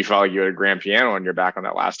said you felt like you had a grand piano on your back on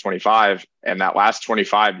that last 25. And that last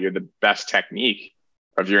 25, you had the best technique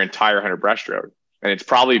of your entire 100 breaststroke. And it's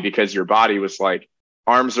probably because your body was like,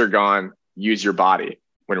 arms are gone, use your body.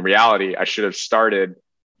 When in reality, I should have started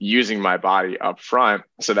using my body up front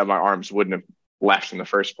so that my arms wouldn't have left in the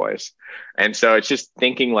first place. And so it's just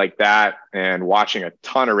thinking like that and watching a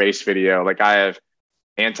ton of race video. Like I have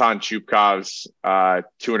Anton Chupkov's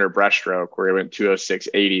 200 breaststroke where he went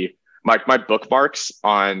 206.80. My bookmarks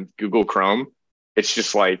on Google Chrome, it's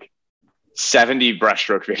just like 70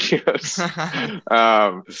 breaststroke videos.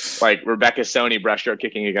 Like Rebecca Sony breaststroke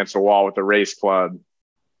kicking against a wall with the race club,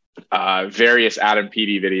 various Adam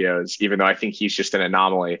Peaty videos, even though I think he's just an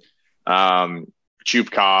anomaly.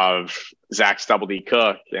 Chupkov, Zach's Double D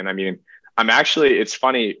Cook. And I mean, it's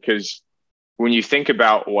funny because when you think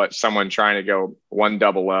about what someone trying to go 100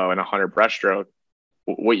 and 100 breaststroke,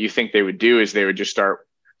 what you think they would do is they would just start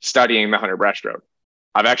studying the 100 breaststroke.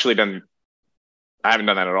 I haven't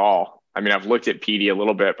done that at all. I mean, I've looked at PD a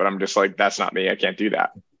little bit, but I'm just like, that's not me. I can't do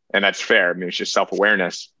that. And that's fair. I mean, it's just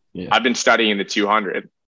self-awareness. Yeah. I've been studying the 200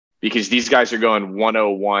 because these guys are going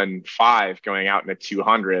 101.5 going out in the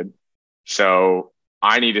 200. So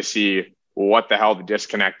I need to see what the hell the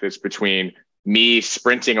disconnect is between me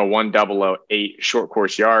sprinting a 1:00.8 short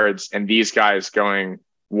course yards and these guys going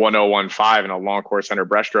 1:01.5 in a long course 100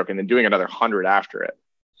 breaststroke and then doing another 100 after it.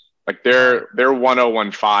 Like their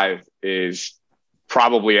 1:01.5 is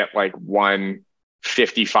probably at like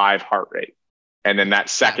 155 heart rate. And then that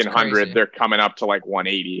second 100, they're coming up to like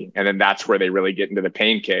 180. And then that's where they really get into the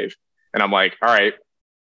pain cave. And I'm like, all right,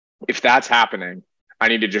 if that's happening, I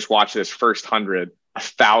need to just watch this first 100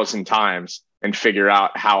 1,000 times and figure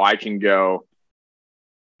out how I can go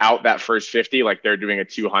out that first 50 like they're doing a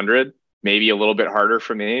 200, maybe a little bit harder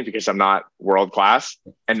for me because I'm not world class,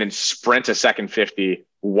 and then sprint a second 50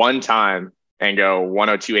 one time and go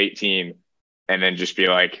 102.18 and then just be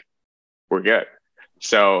like, we're good.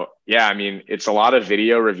 So yeah, I mean, it's a lot of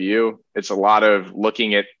video review. It's a lot of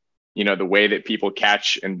looking at, the way that people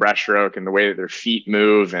catch in breaststroke and the way that their feet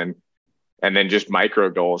move and then just micro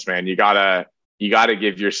goals, man. You gotta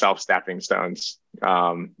give yourself stepping stones.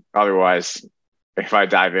 Otherwise, if I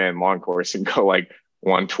dive in long course and go like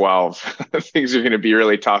 112, things are going to be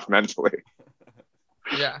really tough mentally.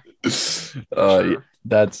 Yeah. Sure.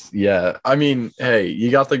 I mean, hey,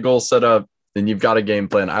 you got the goal set up and you've got a game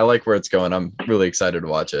plan. I like where it's going. I'm really excited to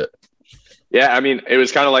watch it. Yeah. I mean, it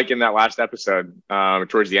was kind of like in that last episode,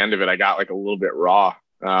 towards the end of it, I got like a little bit raw.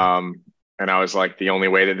 And I was like, the only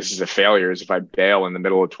way that this is a failure is if I bail in the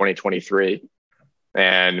middle of 2023.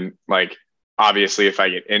 And like, obviously if I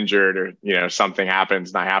get injured or, something happens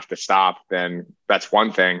and I have to stop, then that's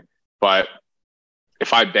one thing. But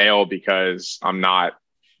if I bail because I'm not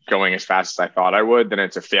going as fast as I thought I would, then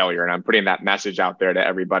it's a failure. And I'm putting that message out there to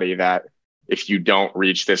everybody that if you don't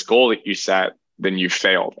reach this goal that you set, then you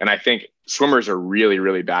failed. And I think swimmers are really,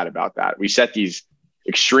 really bad about that. We set these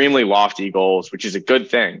extremely lofty goals, which is a good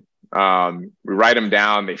thing. We write them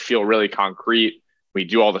down. They feel really concrete. We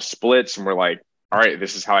do all the splits and we're like, all right,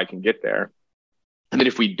 this is how I can get there. And then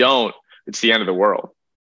if we don't, it's the end of the world.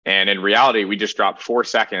 And in reality, we just dropped 4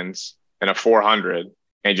 seconds in a 400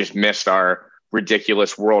 and just missed our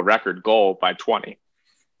ridiculous world record goal by 20.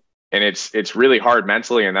 And it's really hard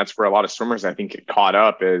mentally. And that's where a lot of swimmers, I think, get caught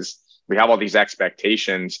up is we have all these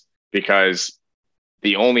expectations because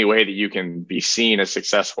the only way that you can be seen as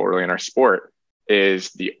successful really in our sport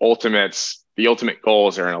is the ultimate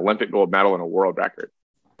goals are an Olympic gold medal and a world record.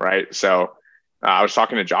 Right. So I was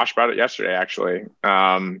talking to Josh about it yesterday, actually.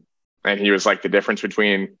 And he was like, the difference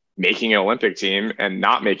between making an Olympic team and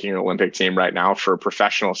not making an Olympic team right now for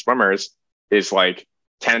professional swimmers is like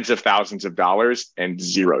tens of thousands of dollars and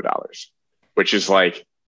 $0, which is like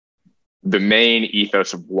the main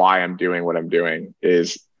ethos of why I'm doing what I'm doing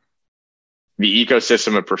is the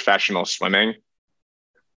ecosystem of professional swimming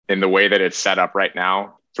in the way that it's set up right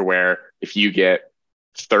now to where if you get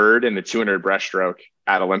third in the 200 breaststroke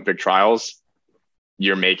at Olympic trials,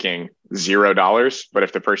 you're making $0. But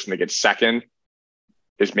if the person that gets second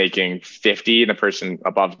is making 50 and the person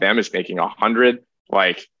above them is making 100,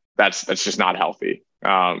 like that's just not healthy.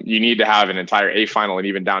 You need to have an entire A final and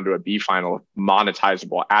even down to a B final of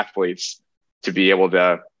monetizable athletes to be able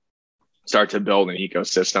to start to build an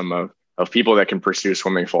ecosystem of people that can pursue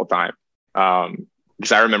swimming full time.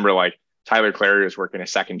 Because I remember like Tyler Clary was working a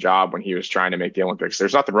second job when he was trying to make the Olympics.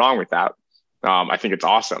 There's nothing wrong with that. I think it's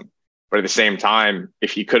awesome. But at the same time,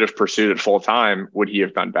 if he could have pursued it full time, would he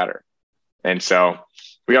have done better? And so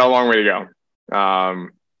we got a long way to go.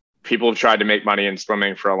 People have tried to make money in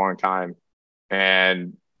swimming for a long time.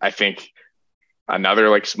 And I think another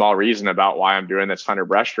like small reason about why I'm doing this 100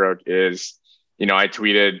 breaststroke is, I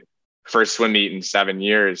tweeted first swim meet in 7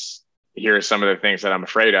 years. Here are some of the things that I'm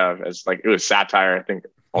afraid of as like, it was satire. I think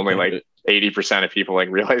only like 80% of people like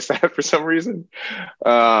realize that for some reason.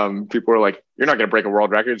 People were like, you're not going to break a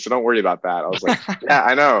world record, so don't worry about that. I was like, yeah,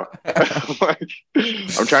 I know.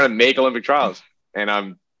 I'm trying to make Olympic trials and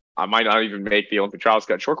I might not even make the Olympic trials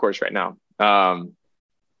cut short course right now.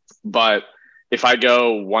 But if I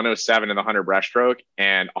go 107 in the 100 breaststroke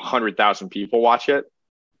and 100,000 people watch it,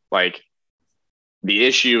 like the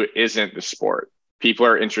issue isn't the sport. People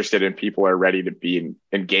are interested and people are ready to be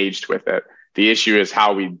engaged with it. The issue is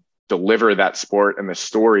how we deliver that sport and the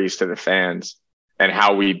stories to the fans and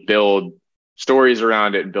how we build stories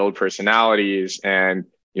around it and build personalities and,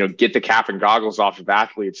 get the cap and goggles off of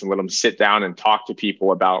athletes and let them sit down and talk to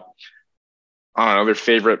people about, I don't know, their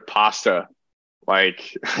favorite pasta,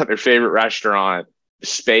 like their favorite restaurant,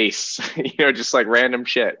 space, just like random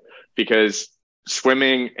shit because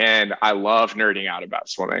swimming and I love nerding out about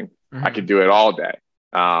swimming. Mm-hmm. I could do it all day.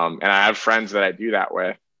 And I have friends that I do that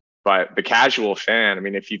with. But the casual fan, I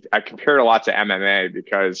mean, I compare it a lot to MMA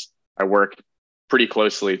because I work pretty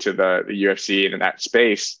closely to the UFC and in that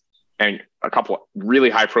space, and a couple really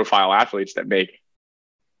high profile athletes that make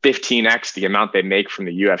 15x the amount they make from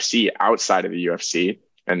the UFC outside of the UFC.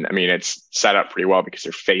 And I mean, it's set up pretty well because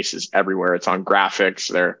their face is everywhere. It's on graphics,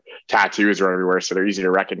 their tattoos are everywhere. So they're easy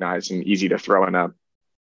to recognize and easy to throw in a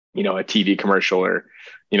TV commercial or,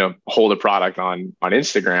 hold a product on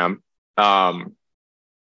Instagram.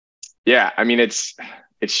 Yeah, I mean, it's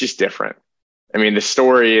just different. I mean, the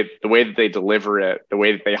story, the way that they deliver it, the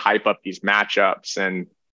way that they hype up these matchups. And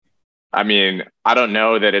I mean, I don't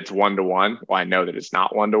know that it's 1-to-1. Well, I know that it's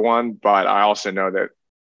not 1-to-1, but I also know that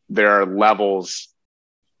there are levels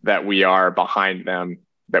that we are behind them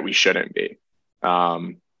that we shouldn't be.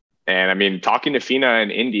 And I mean, talking to Fina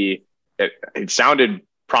and Indy, it sounded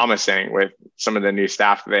promising with some of the new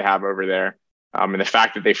staff that they have over there. And the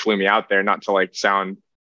fact that they flew me out there, not to like sound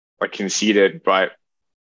like conceited, but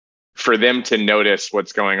for them to notice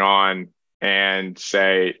what's going on and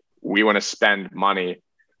say, we want to spend money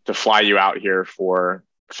to fly you out here for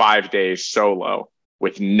 5 days solo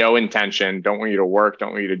with no intention, don't want you to work,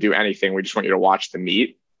 don't want you to do anything. We just want you to watch the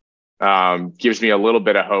meet. Gives me a little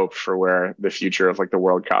bit of hope for where the future of like the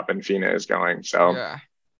World Cup and FINA is going. So yeah.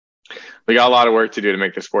 We got a lot of work to do to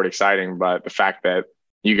make the sport exciting, but the fact that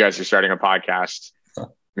you guys are starting a podcast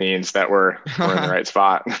means that we're in the right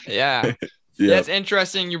spot. Yeah. Yeah, it's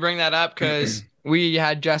interesting you bring that up because we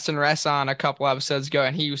had Justin Ress on a couple episodes ago,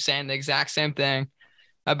 and he was saying the exact same thing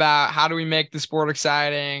about how do we make the sport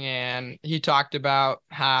exciting. And he talked about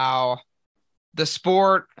how the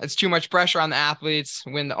sport, it's too much pressure on the athletes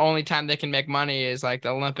when the only time they can make money is like the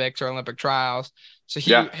Olympics or Olympic trials. So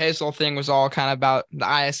his whole thing was all kind of about the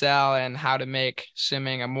ISL and how to make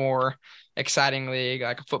swimming a more exciting league,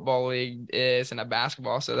 like a football league is and a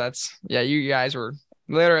basketball. So you guys were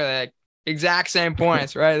literally like exact same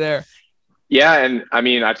points right there. Yeah. And I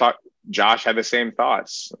mean, Josh had the same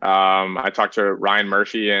thoughts. I talked to Ryan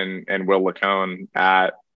Murphy and Will Lacone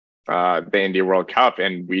at the Indy World Cup,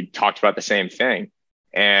 and we talked about the same thing.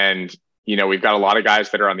 And, we've got a lot of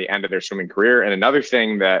guys that are on the end of their swimming career. And another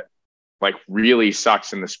thing that like really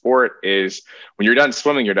sucks in the sport is when you're done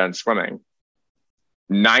swimming, you're done swimming.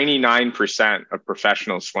 99% of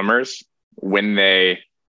professional swimmers, when they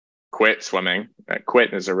quit swimming,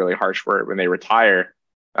 quit is a really harsh word, when they retire,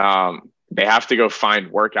 they have to go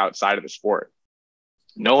find work outside of the sport.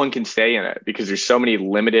 No one can stay in it because there's so many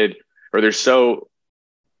limited, or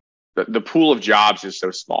the pool of jobs is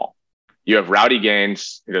so small. You have Rowdy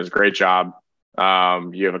Gaines, who does a great job.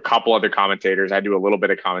 You have a couple other commentators. I do a little bit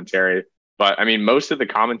of commentary, but I mean, most of the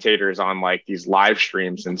commentators on like these live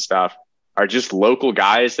streams and stuff are just local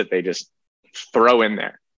guys that they just throw in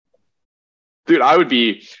there. Dude,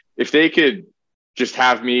 if they could just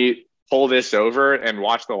have me pull this over and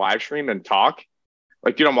watch the live stream and talk,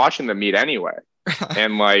 like, dude, I'm watching the meet anyway.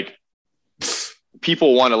 And like,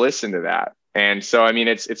 people want to listen to that. And so, I mean,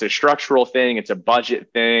 it's a structural thing. It's a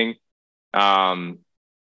budget thing.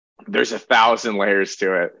 There's 1,000 layers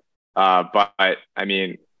to it. But I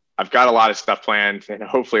mean, I've got a lot of stuff planned, and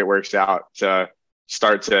hopefully it works out to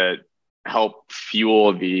start to help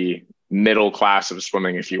fuel the middle class of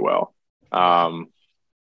swimming, if you will.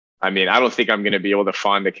 I mean, I don't think I'm going to be able to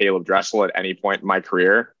fund a Caleb Dressel at any point in my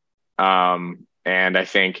career. And I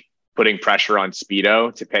think putting pressure on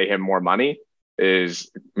Speedo to pay him more money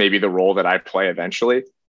is maybe the role that I play eventually.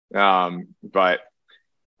 But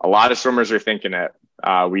a lot of swimmers are thinking it.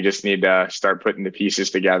 We just need to start putting the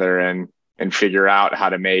pieces together and figure out how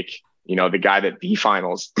to make, the guy that B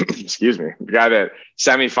finals, excuse me, the guy that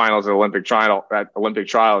semifinals at Olympic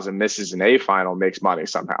trials and misses an A final makes money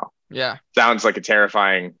somehow. Yeah. Sounds like a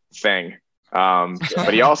terrifying thing.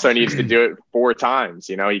 But he also needs to do it 4 times.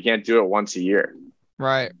 He can't do it once a year.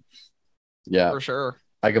 Right. Yeah, for sure.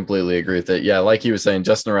 I completely agree with it. Yeah. Like he was saying,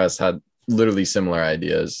 Justin Rest had literally similar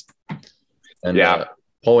ideas. And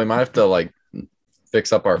Paul, we might have to like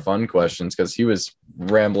fix up our fun questions because he was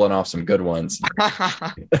rambling off some good ones.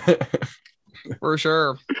 For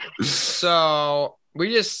sure. So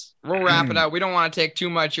we'll wrap it up. We don't want to take too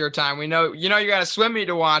much of your time. We know, you got a swim meet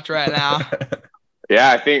to watch right now.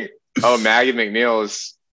 Yeah, I think, Maggie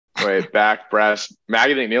McNeil's back breast.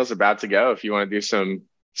 Maggie McNeil's about to go if you want to do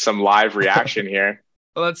some live reaction here.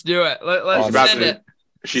 Well, let's do it. Let's send it.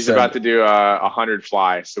 She's about to do 100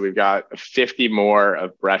 fly. So we've got 50 more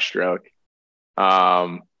of breaststroke.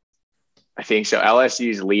 I think so. LSU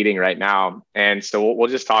is leading right now. And so we'll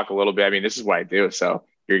just talk a little bit. I mean, this is what I do. So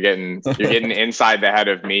you're getting inside the head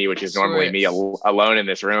of me, which is normally me alone in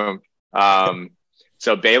this room.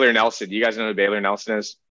 So Baylor Nelson, do you guys know who Baylor Nelson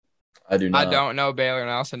is? I do not. I don't know Baylor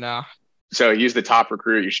Nelson now. So he's the top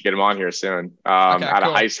recruit. You should get him on here soon. Out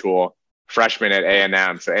of high school, freshman at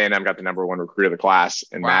A&M. So A&M got the #1 recruit of the class,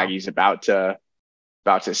 and Maggie's about to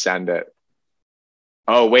send it.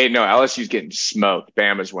 Oh, wait, no, LSU's getting smoked.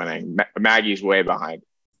 Bama's winning. Maggie's way behind.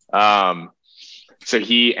 So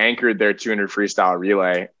he anchored their 200 freestyle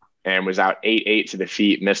relay and was out 8.8 to the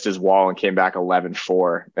feet, missed his wall, and came back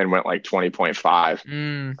 11.4 and went like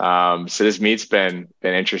 20.5. So this meet's been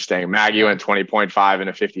interesting. Maggie went 20.5 in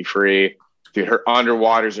a 50 free. Dude, her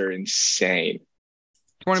underwaters are insane.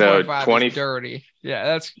 20.5 is dirty.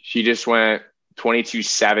 Yeah, she just went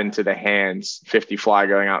 22.7 to the hands, 50 fly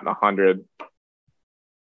going out in 100.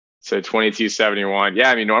 So 22.71.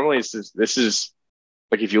 Yeah, I mean, normally this is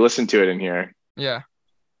like if you listen to it in here. Yeah.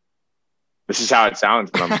 This is how it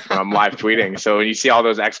sounds when I'm live tweeting. So when you see all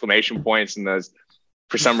those exclamation points and those,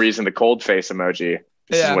 for some reason, the cold face emoji,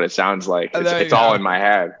 this is what it sounds like. It's all in my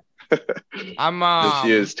head. She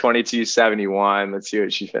is 22.71. Let's see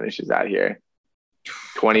what she finishes at here.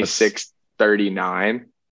 26.39.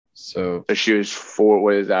 So she was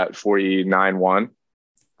 49.1.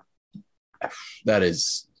 That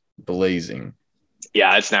is blazing.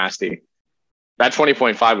 Yeah, it's nasty. That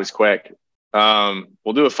 20.5 was quick.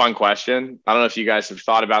 We'll do a fun question. I don't know if you guys have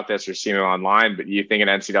thought about this or seen it online, but do you think an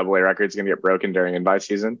NCAA record is going to get broken during invite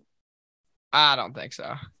season? I don't think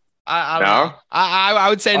so. I don't know. I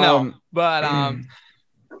would say no, but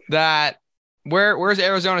that where's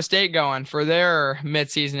Arizona State going for their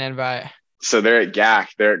midseason invite? So they're at GAC.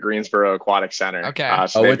 They're at Greensboro Aquatic Center. Okay.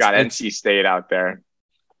 So they've got NC State out there.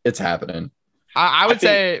 It's happening. I would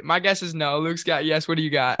say my guess is no. Luke's got yes. What do you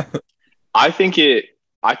got? I think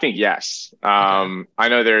yes. I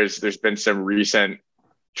know there's been some recent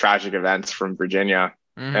tragic events from Virginia,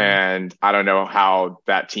 and I don't know how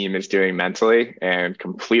that team is doing mentally, and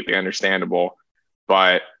completely understandable.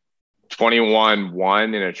 But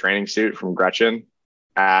 21-1 in a training suit from Gretchen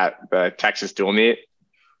at the Texas dual meet.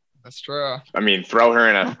 That's true. I mean, throw her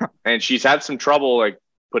in and she's had some trouble like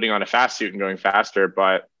putting on a fast suit and going faster.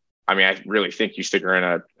 But I mean, I really think you stick her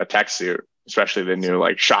in a tech suit, especially the new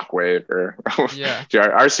like Shockwave or Dude,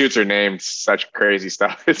 our suits are named such crazy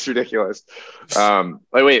stuff. It's ridiculous.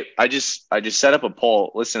 Wait, I just set up a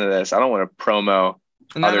poll. Listen to this. I don't want to promo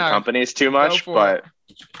other companies too much, but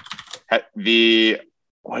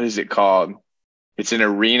what is it called? It's an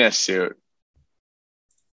arena suit.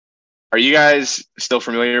 Are you guys still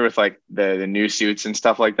familiar with like the new suits and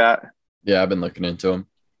stuff like that? Yeah, I've been looking into them.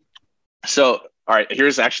 So, all right,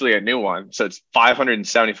 here's actually a new one. So it's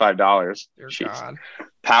 $575. Dear God.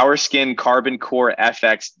 Power Skin Carbon Core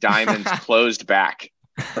FX Diamonds Closed Back.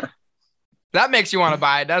 That makes you want to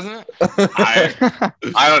buy it, doesn't it?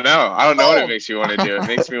 I don't know. I don't know what it makes you want to do. It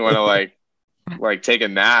makes me want to like take a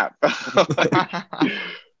nap. I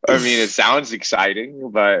mean, it sounds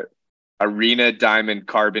exciting, but Arena Diamond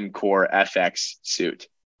Carbon Core FX suit.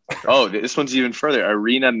 Oh, this one's even further.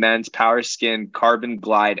 Arena Men's Power Skin Carbon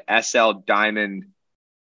Glide SL Diamond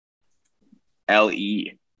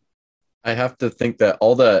LE. I have to think that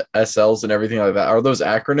all the SLs and everything like that, are those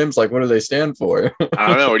acronyms? Like, what do they stand for? I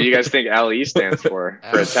don't know. What do you guys think LE stands for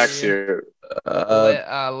a tech suit?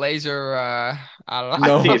 Laser. I don't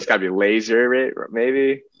know. I think it's got to be laser, right?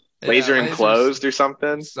 Maybe. Laser enclosed or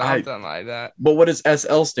something? Something like that. But what does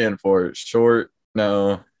SL stand for? Short?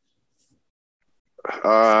 No.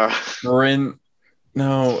 Sprint?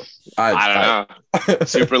 No. I don't know.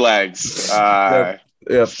 Super legs. Yep,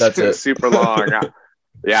 that's it. Super long.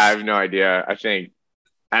 Yeah, I have no idea. I think,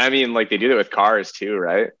 and I mean, like they do that with cars too,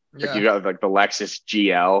 right? Yeah. Like you got like the Lexus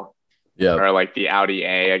GL, or like the Audi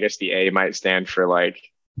A. I guess the A might stand for like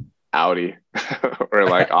Audi or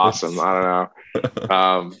like awesome. I don't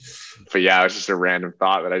know. But yeah, it was just a random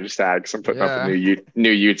thought that I just had because I'm putting up a new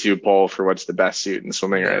YouTube poll for what's the best suit in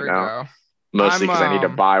swimming right now. Mostly because I need to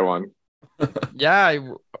buy one. Yeah.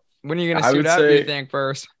 When are you gonna suit up? Do you think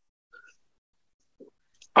first?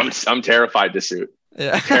 I'm terrified to suit.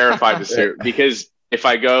 Yeah. Terrified to suit because if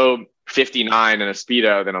I go 59 in a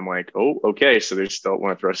Speedo, then I'm like, oh, okay. So there's still,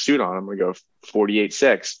 when I throw a suit on, I'm going to go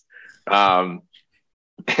 48.6.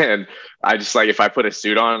 And I just like, if I put a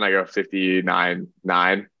suit on and I go 59.9,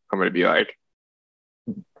 I'm going to be like,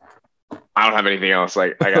 I don't have anything else.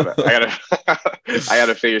 Like I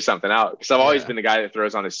gotta figure something out. Cause I've always been the guy that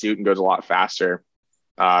throws on a suit and goes a lot faster.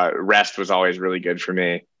 Rest was always really good for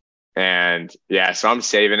me. And yeah, so I'm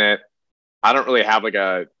saving it. I don't really have like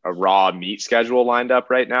a raw meet schedule lined up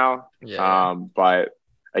right now. Yeah. But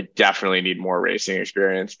I definitely need more racing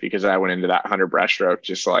experience because I went into that 100 breaststroke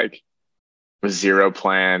just like with zero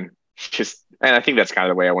plan. And I think that's kind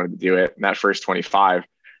of the way I wanted to do it. In that first 25,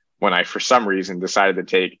 when I, for some reason, decided to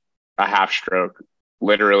take a half stroke,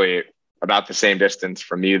 literally about the same distance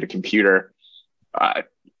from me to the computer.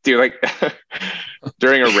 Dude, like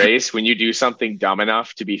during a race, when you do something dumb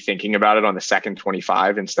enough to be thinking about it on the second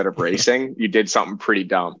 25 instead of racing, you did something pretty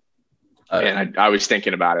dumb. And I was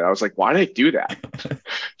thinking about it. I was like, why did I do that?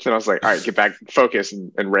 And I was like, all right, get back, focus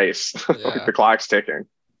and race. Like the clock's ticking.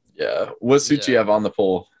 Yeah. What suits you have on the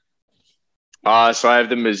pole? So I have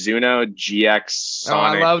the Mizuno GX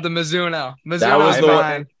Sonic. Oh, I love the Mizuno. That was the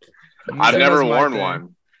mine. I've never worn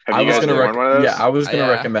one. Have you guys worn one of those? Yeah, I was going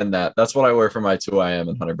to recommend that. That's what I wear for my 2IM and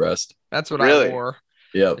 100 breast. That's what I wore.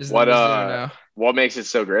 Yeah. What makes it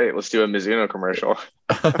so great? Let's do a Mizuno commercial.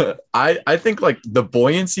 I think like the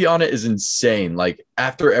buoyancy on it is insane. Like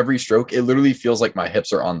after every stroke, it literally feels like my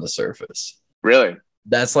hips are on the surface. Really?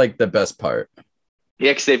 That's like the best part.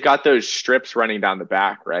 Yeah, because they've got those strips running down the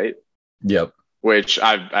back, right? Yep. Which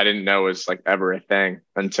I didn't know was like ever a thing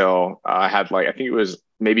until I had like, I think it was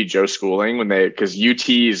maybe Joe Schooling when because UT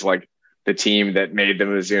is like the team that made the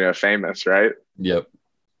Mizuno famous, right? Yep.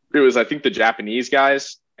 It was, I think, the Japanese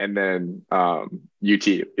guys and then UT.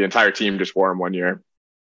 The entire team just wore them one year.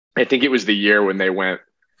 I think it was the year when they went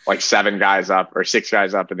like 6 guys up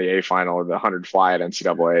in the A final of the 100 fly at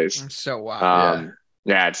NCAAs. It's so wild.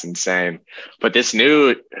 Yeah, it's insane. But this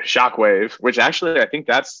new Shockwave, which actually I think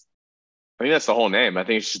that's the whole name. I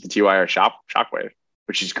think it's just the TYR Shockwave,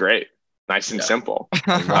 which is great. Nice and simple.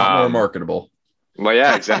 A lot more marketable. Well,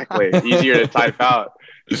 yeah, exactly. Easier to type out.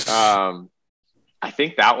 I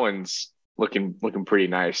think that one's looking pretty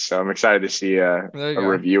nice. So I'm excited to see a go.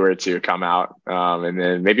 review or two come out. And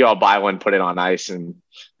then maybe I'll buy one, put it on ice and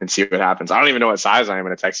see what happens. I don't even know what size I am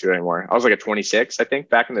in a tech suit anymore. I was like a 26, I think,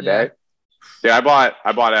 back in the day. Yeah,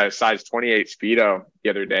 I bought a size 28 Speedo the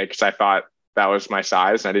other day because I thought that was my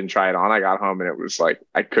size and I didn't try it on. I got home and it was like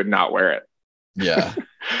I could not wear it. Yeah.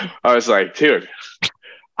 I was like, dude,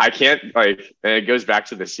 I can't and it goes back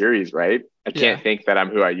to the series, right? I can't think that I'm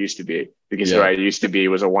who I used to be because who I used to be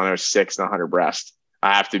was a 106 and 100 breast.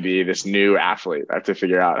 I have to be this new athlete. I have to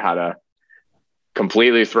figure out how to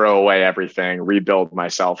completely throw away everything, rebuild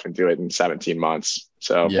myself and do it in 17 months.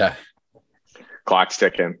 So yeah, clock's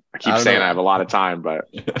ticking. I keep saying I have a lot of time,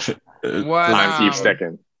 but time keeps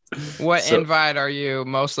ticking. What invite are you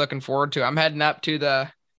most looking forward to? I'm heading up to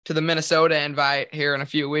the Minnesota invite here in a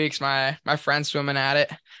few weeks. My friend's swimming at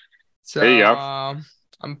it. So there you go.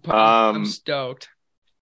 I'm stoked.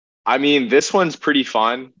 I mean, this one's pretty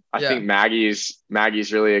fun. I think Maggie's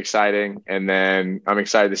really exciting. And then I'm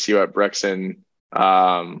excited to see what Brooks and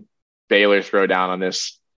Baylor throw down on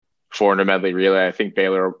this 400 medley relay. I think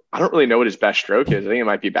Baylor, I don't really know what his best stroke is. I think it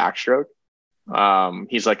might be backstroke.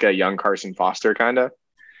 He's like a young Carson Foster kind of.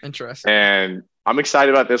 Interesting. And I'm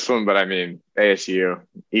excited about this one, but I mean, ASU,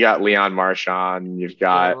 you got Leon Marchand, you've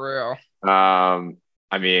got,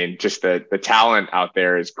 I mean, just the talent out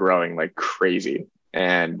there is growing like crazy.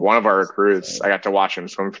 And one of our recruits, I got to watch him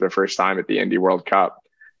swim for the first time at the Indy World Cup,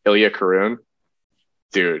 Ilya Karun.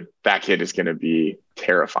 Dude, that kid is going to be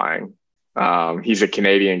terrifying. He's a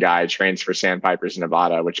Canadian guy, trains for Sandpipers in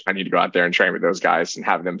Nevada, which I need to go out there and train with those guys and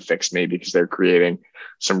have them fix me because they're creating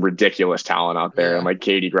some ridiculous talent out there. And like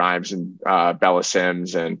Katie Grimes and Bella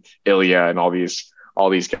Sims and Ilya and all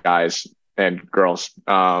these guys and girls.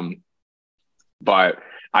 But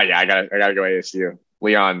I gotta go ASU.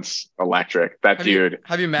 Leon's electric. Dude.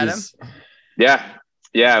 Have you met him? Yeah.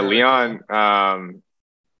 Really Leon. Cool.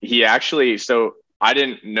 He actually, so I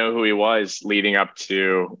didn't know who he was leading up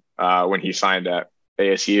to when he signed at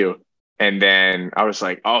ASU. And then I was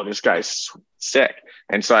like, oh, this guy's sick.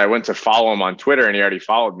 And so I went to follow him on Twitter and he already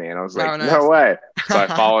followed me. And I was like, nice. No way. So I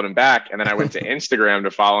followed him back. And then I went to Instagram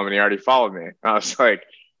to follow him and he already followed me. I was like,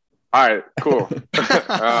 all right, cool.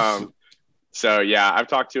 So yeah, I've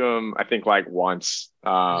talked to him, I think like once.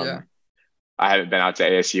 I haven't been out to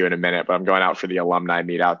ASU in a minute, but I'm going out for the alumni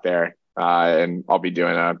meet out there. And I'll be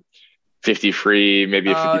doing a 50 free,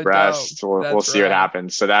 maybe a 50 breast. We'll see what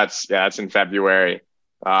happens. So that's in February.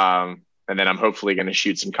 And then I'm hopefully going to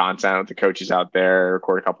shoot some content with the coaches out there,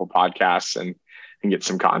 record a couple podcasts and get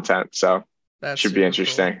some content. So that should be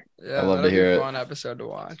interesting. Cool. Yeah, I love to hear it. Fun episode to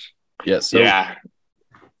watch. Yeah. So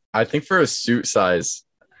I think for a suit size,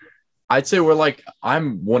 I'd say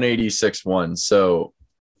I'm 186.1. So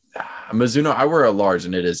Mizuno, I wear a large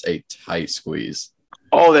and it is a tight squeeze.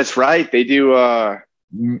 Oh, that's right. They do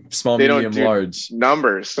small, medium, large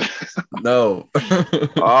numbers. No.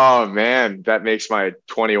 Oh man, that makes my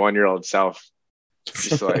 21-year-old self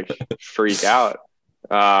just like freak out.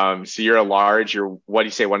 So you're a large, what do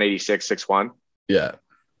you say, 186, 6'1"? Yeah.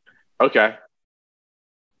 Okay.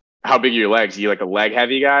 How big are your legs? Are you like a leg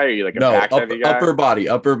heavy guy? Or are you like a back heavy guy? Upper body is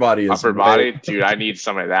upper body. Dude, I need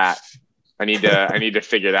some of that. I need to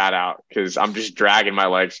figure that out because I'm just dragging my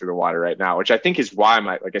legs through the water right now, which I think is why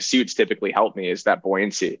a suits typically help me is that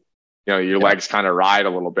buoyancy. You know, your legs kind of ride a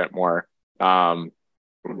little bit more.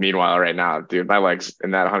 Meanwhile, right now, dude, my legs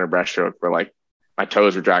in that 100 breaststroke were like my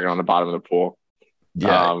toes were dragging on the bottom of the pool.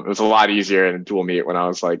 Yeah, it was a lot easier in a dual meet when I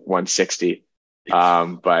was like 160.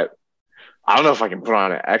 But I don't know if I can put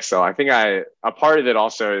on an XL. I think a part of it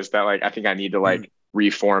also is that I think I need to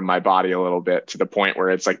reform my body a little bit to the point where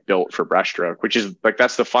it's built for breaststroke, which is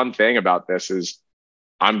that's the fun thing about this is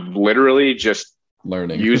I'm literally just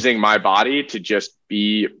learning using my body to just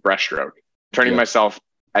be breaststroke, turning myself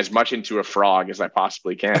as much into a frog as I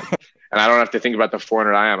possibly can. And I don't have to think about the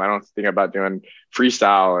 400 IM. I don't have to think about doing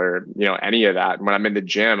freestyle or, any of that. And when I'm in the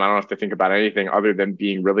gym, I don't have to think about anything other than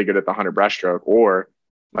being really good at the 100 breaststroke or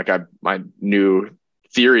my new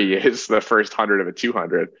theory is the first 100 of a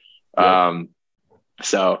 200. Yeah.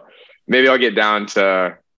 So maybe I'll get down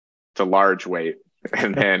to large weight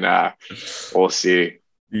and then we'll see.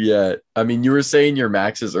 Yeah. I mean, you were saying your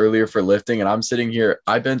maxes earlier for lifting and I'm sitting here,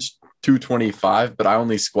 I bench 225, but I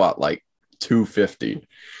only squat 250.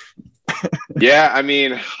 Yeah. I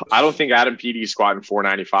mean, I don't think Adam Petey's squatting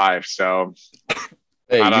 495. So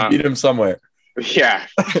hey, you beat him somewhere. Yeah.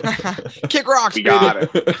 Kick rocks. We got it.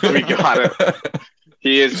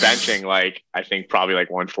 He is benching I think probably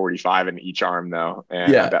 145 in each arm though.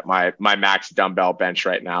 And I bet my max dumbbell bench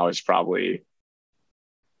right now is probably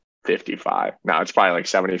 55. No, it's probably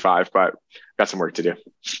 75, but got some work to do.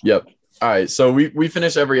 Yep. All right. So we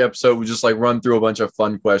finish every episode. We just like run through a bunch of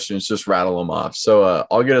fun questions, just rattle them off. So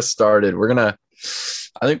I'll get us started.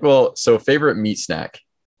 So favorite meat snack.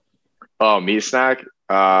 Oh, meat snack.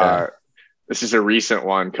 Yeah. This is a recent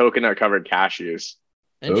one. Coconut covered cashews.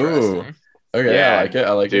 Interesting. Ooh. Okay. Yeah, I like it.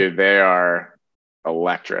 I like dude, they are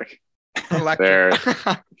electric. They're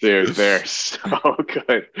so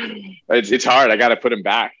good. It's hard. I got to put them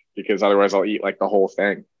back because otherwise I'll eat like the whole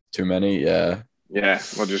thing. Too many. Yeah. Yeah,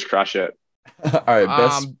 we'll just crush it. All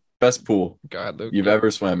right. Best pool go ahead, Luke. you've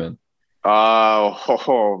ever swam in.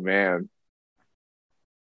 Oh man.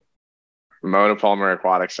 Mona Palmer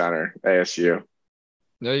Aquatic Center, ASU.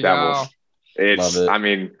 There you Devils. go. Love it. I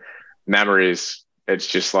mean, memories. It's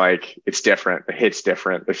just like it's different. The hit's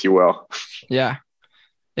different, if you will. Yeah.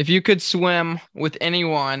 If you could swim with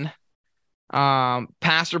anyone,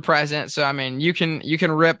 past or present, so I mean, you can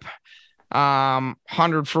rip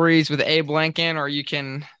 100 frees with Abe Lincoln, or you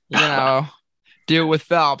can, do it with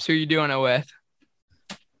Phelps. Who are you doing it with?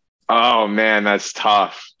 Oh man, that's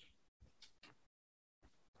tough.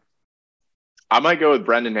 I might go with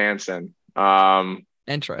Brendan Hansen.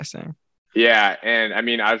 Interesting. Yeah, and I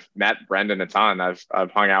mean, I've met Brendan a ton. I've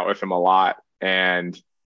hung out with him a lot, and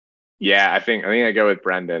yeah, I think I go with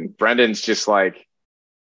Brendan. Brendan's just like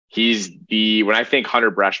when I think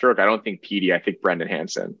 100 breaststroke, I don't think PD. I think Brendan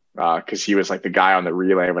Hansen because he was like the guy on the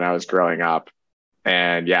relay when I was growing up,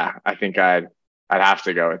 and yeah, I think I'd have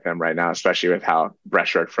to go with him right now, especially with how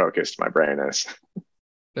breaststroke focused my brain is.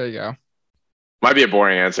 There you go. Might be a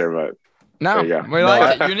boring answer, but no, we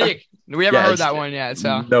like it. Unique. We haven't heard that one yet.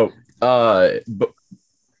 So no. But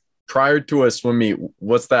prior to a swim meet,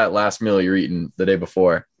 what's that last meal you're eating the day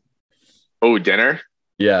before? Oh, dinner?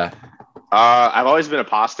 Yeah. I've always been a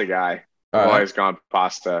pasta guy. I've always gone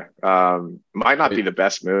pasta. Might not be the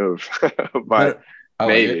best move, but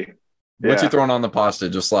maybe. Like what you throwing on the pasta?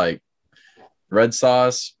 Just like red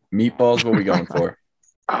sauce, meatballs? What are we going for?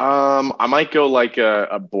 I might go like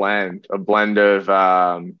a blend of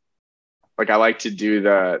like I like to do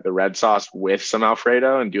the red sauce with some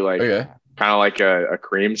Alfredo and do like kind of like a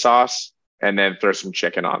cream sauce and then throw some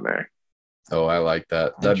chicken on there. Oh, I like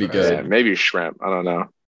that. That'd be good. Yeah, maybe shrimp. I don't know.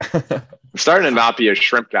 I'm starting to not be a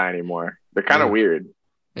shrimp guy anymore. They're kind of weird.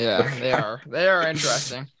 Yeah, they are. They are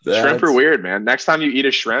interesting. Shrimp are weird, man. Next time you eat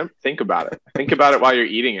a shrimp, think about it. Think about it while you're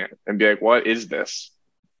eating it and be like, what is this?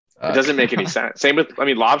 It doesn't make any sense. Same with,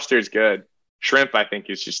 lobster is good. Shrimp, I think,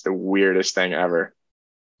 is just the weirdest thing ever.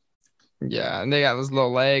 Yeah, and they got those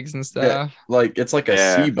little legs and stuff. Yeah, like it's like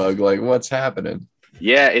a sea bug. Like, what's happening?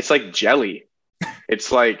 Yeah, it's like jelly.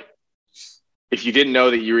 It's like if you didn't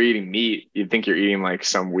know that you were eating meat, you'd think you're eating like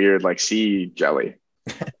some weird like sea jelly,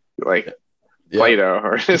 like Play-Doh,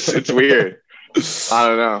 or it's weird. I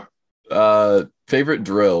don't know. Favorite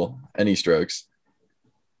drill? Any strokes?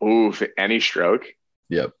 Ooh, any stroke.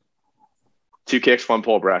 Yep. 2 kicks, 1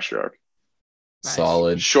 pull, breaststroke. Nice.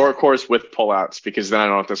 Solid. Short course with pullouts because then I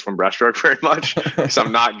don't have to swim breaststroke very much because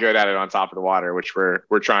I'm not good at it on top of the water, which we're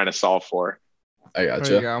trying to solve for. I gotcha.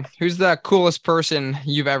 There you go. Who's the coolest person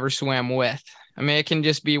you've ever swam with? I mean, it can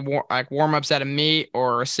just be warm-ups at a meet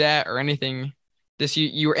or a set or anything. Just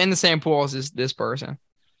you were in the same pool as this person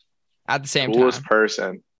at the same coolest time.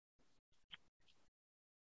 Person.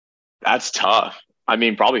 That's tough. I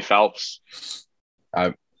mean, probably Phelps.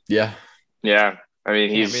 Yeah. Yeah. I mean,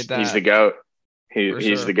 he's the GOAT.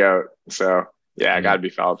 He's the GOAT. So yeah, I gotta be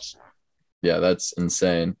Phelps. Yeah, that's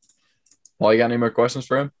insane. Paul, you got any more questions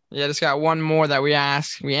for him? Yeah, just got one more that we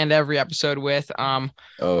ask. We end every episode with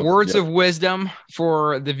words of wisdom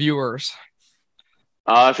for the viewers.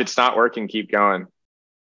 If it's not working, keep going.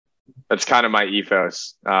 That's kind of my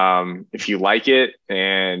ethos. If you like it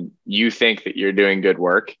and you think that you're doing good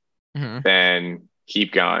work, then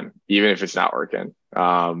keep going, even if it's not working.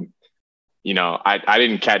 I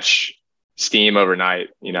didn't catch steam overnight.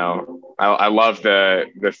 I love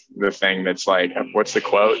the thing that's like, what's the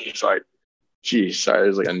quote? It's like, geez, sorry,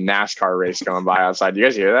 there's like a NASCAR race going by outside. Do you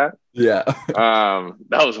guys hear that? Yeah.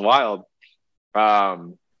 That was wild.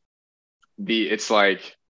 It's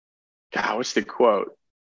like, God, what's the quote?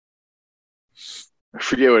 I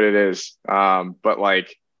forget what it is. But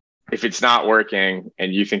like, if it's not working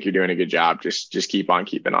and you think you're doing a good job, just keep on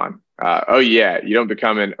keeping on. You don't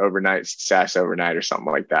become an overnight success overnight or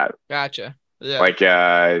something like that. Gotcha. Yeah. Like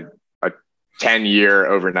a 10-year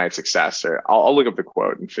overnight success, or I'll look up the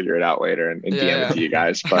quote and figure it out later and DM it to you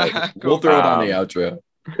guys. But we'll throw it on the outro.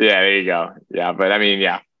 Yeah, there you go. Yeah, but I mean,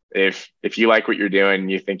 yeah, if you like what you're doing,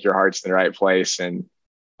 you think your heart's in the right place, and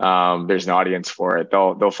there's an audience for it,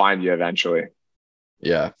 they'll find you eventually.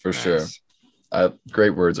 Yeah, for sure.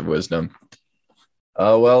 Great words of wisdom.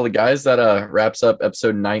 Well, guys, that wraps up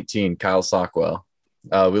episode 19, Kyle Sockwell.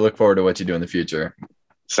 We look forward to what you do in the future.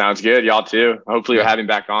 Sounds good. Y'all too. Hopefully you'll have him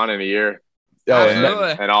back on in a year. Oh,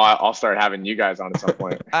 and I'll start having you guys on at some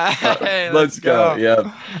point. Hey, let's go.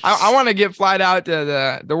 Yeah. I want to get flight out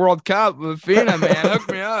to the World Cup with Fina, man. Hook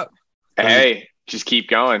me up. Hey, just keep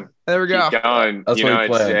going. There we go. Keep going. That's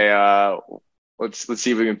Let's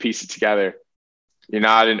see if we can piece it together. You're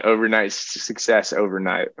not an overnight success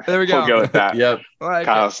overnight. There we go. We'll go with that. Yep.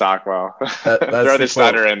 Kyle Sockwell. That's Throw the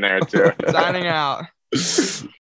stutter in there too. Signing out.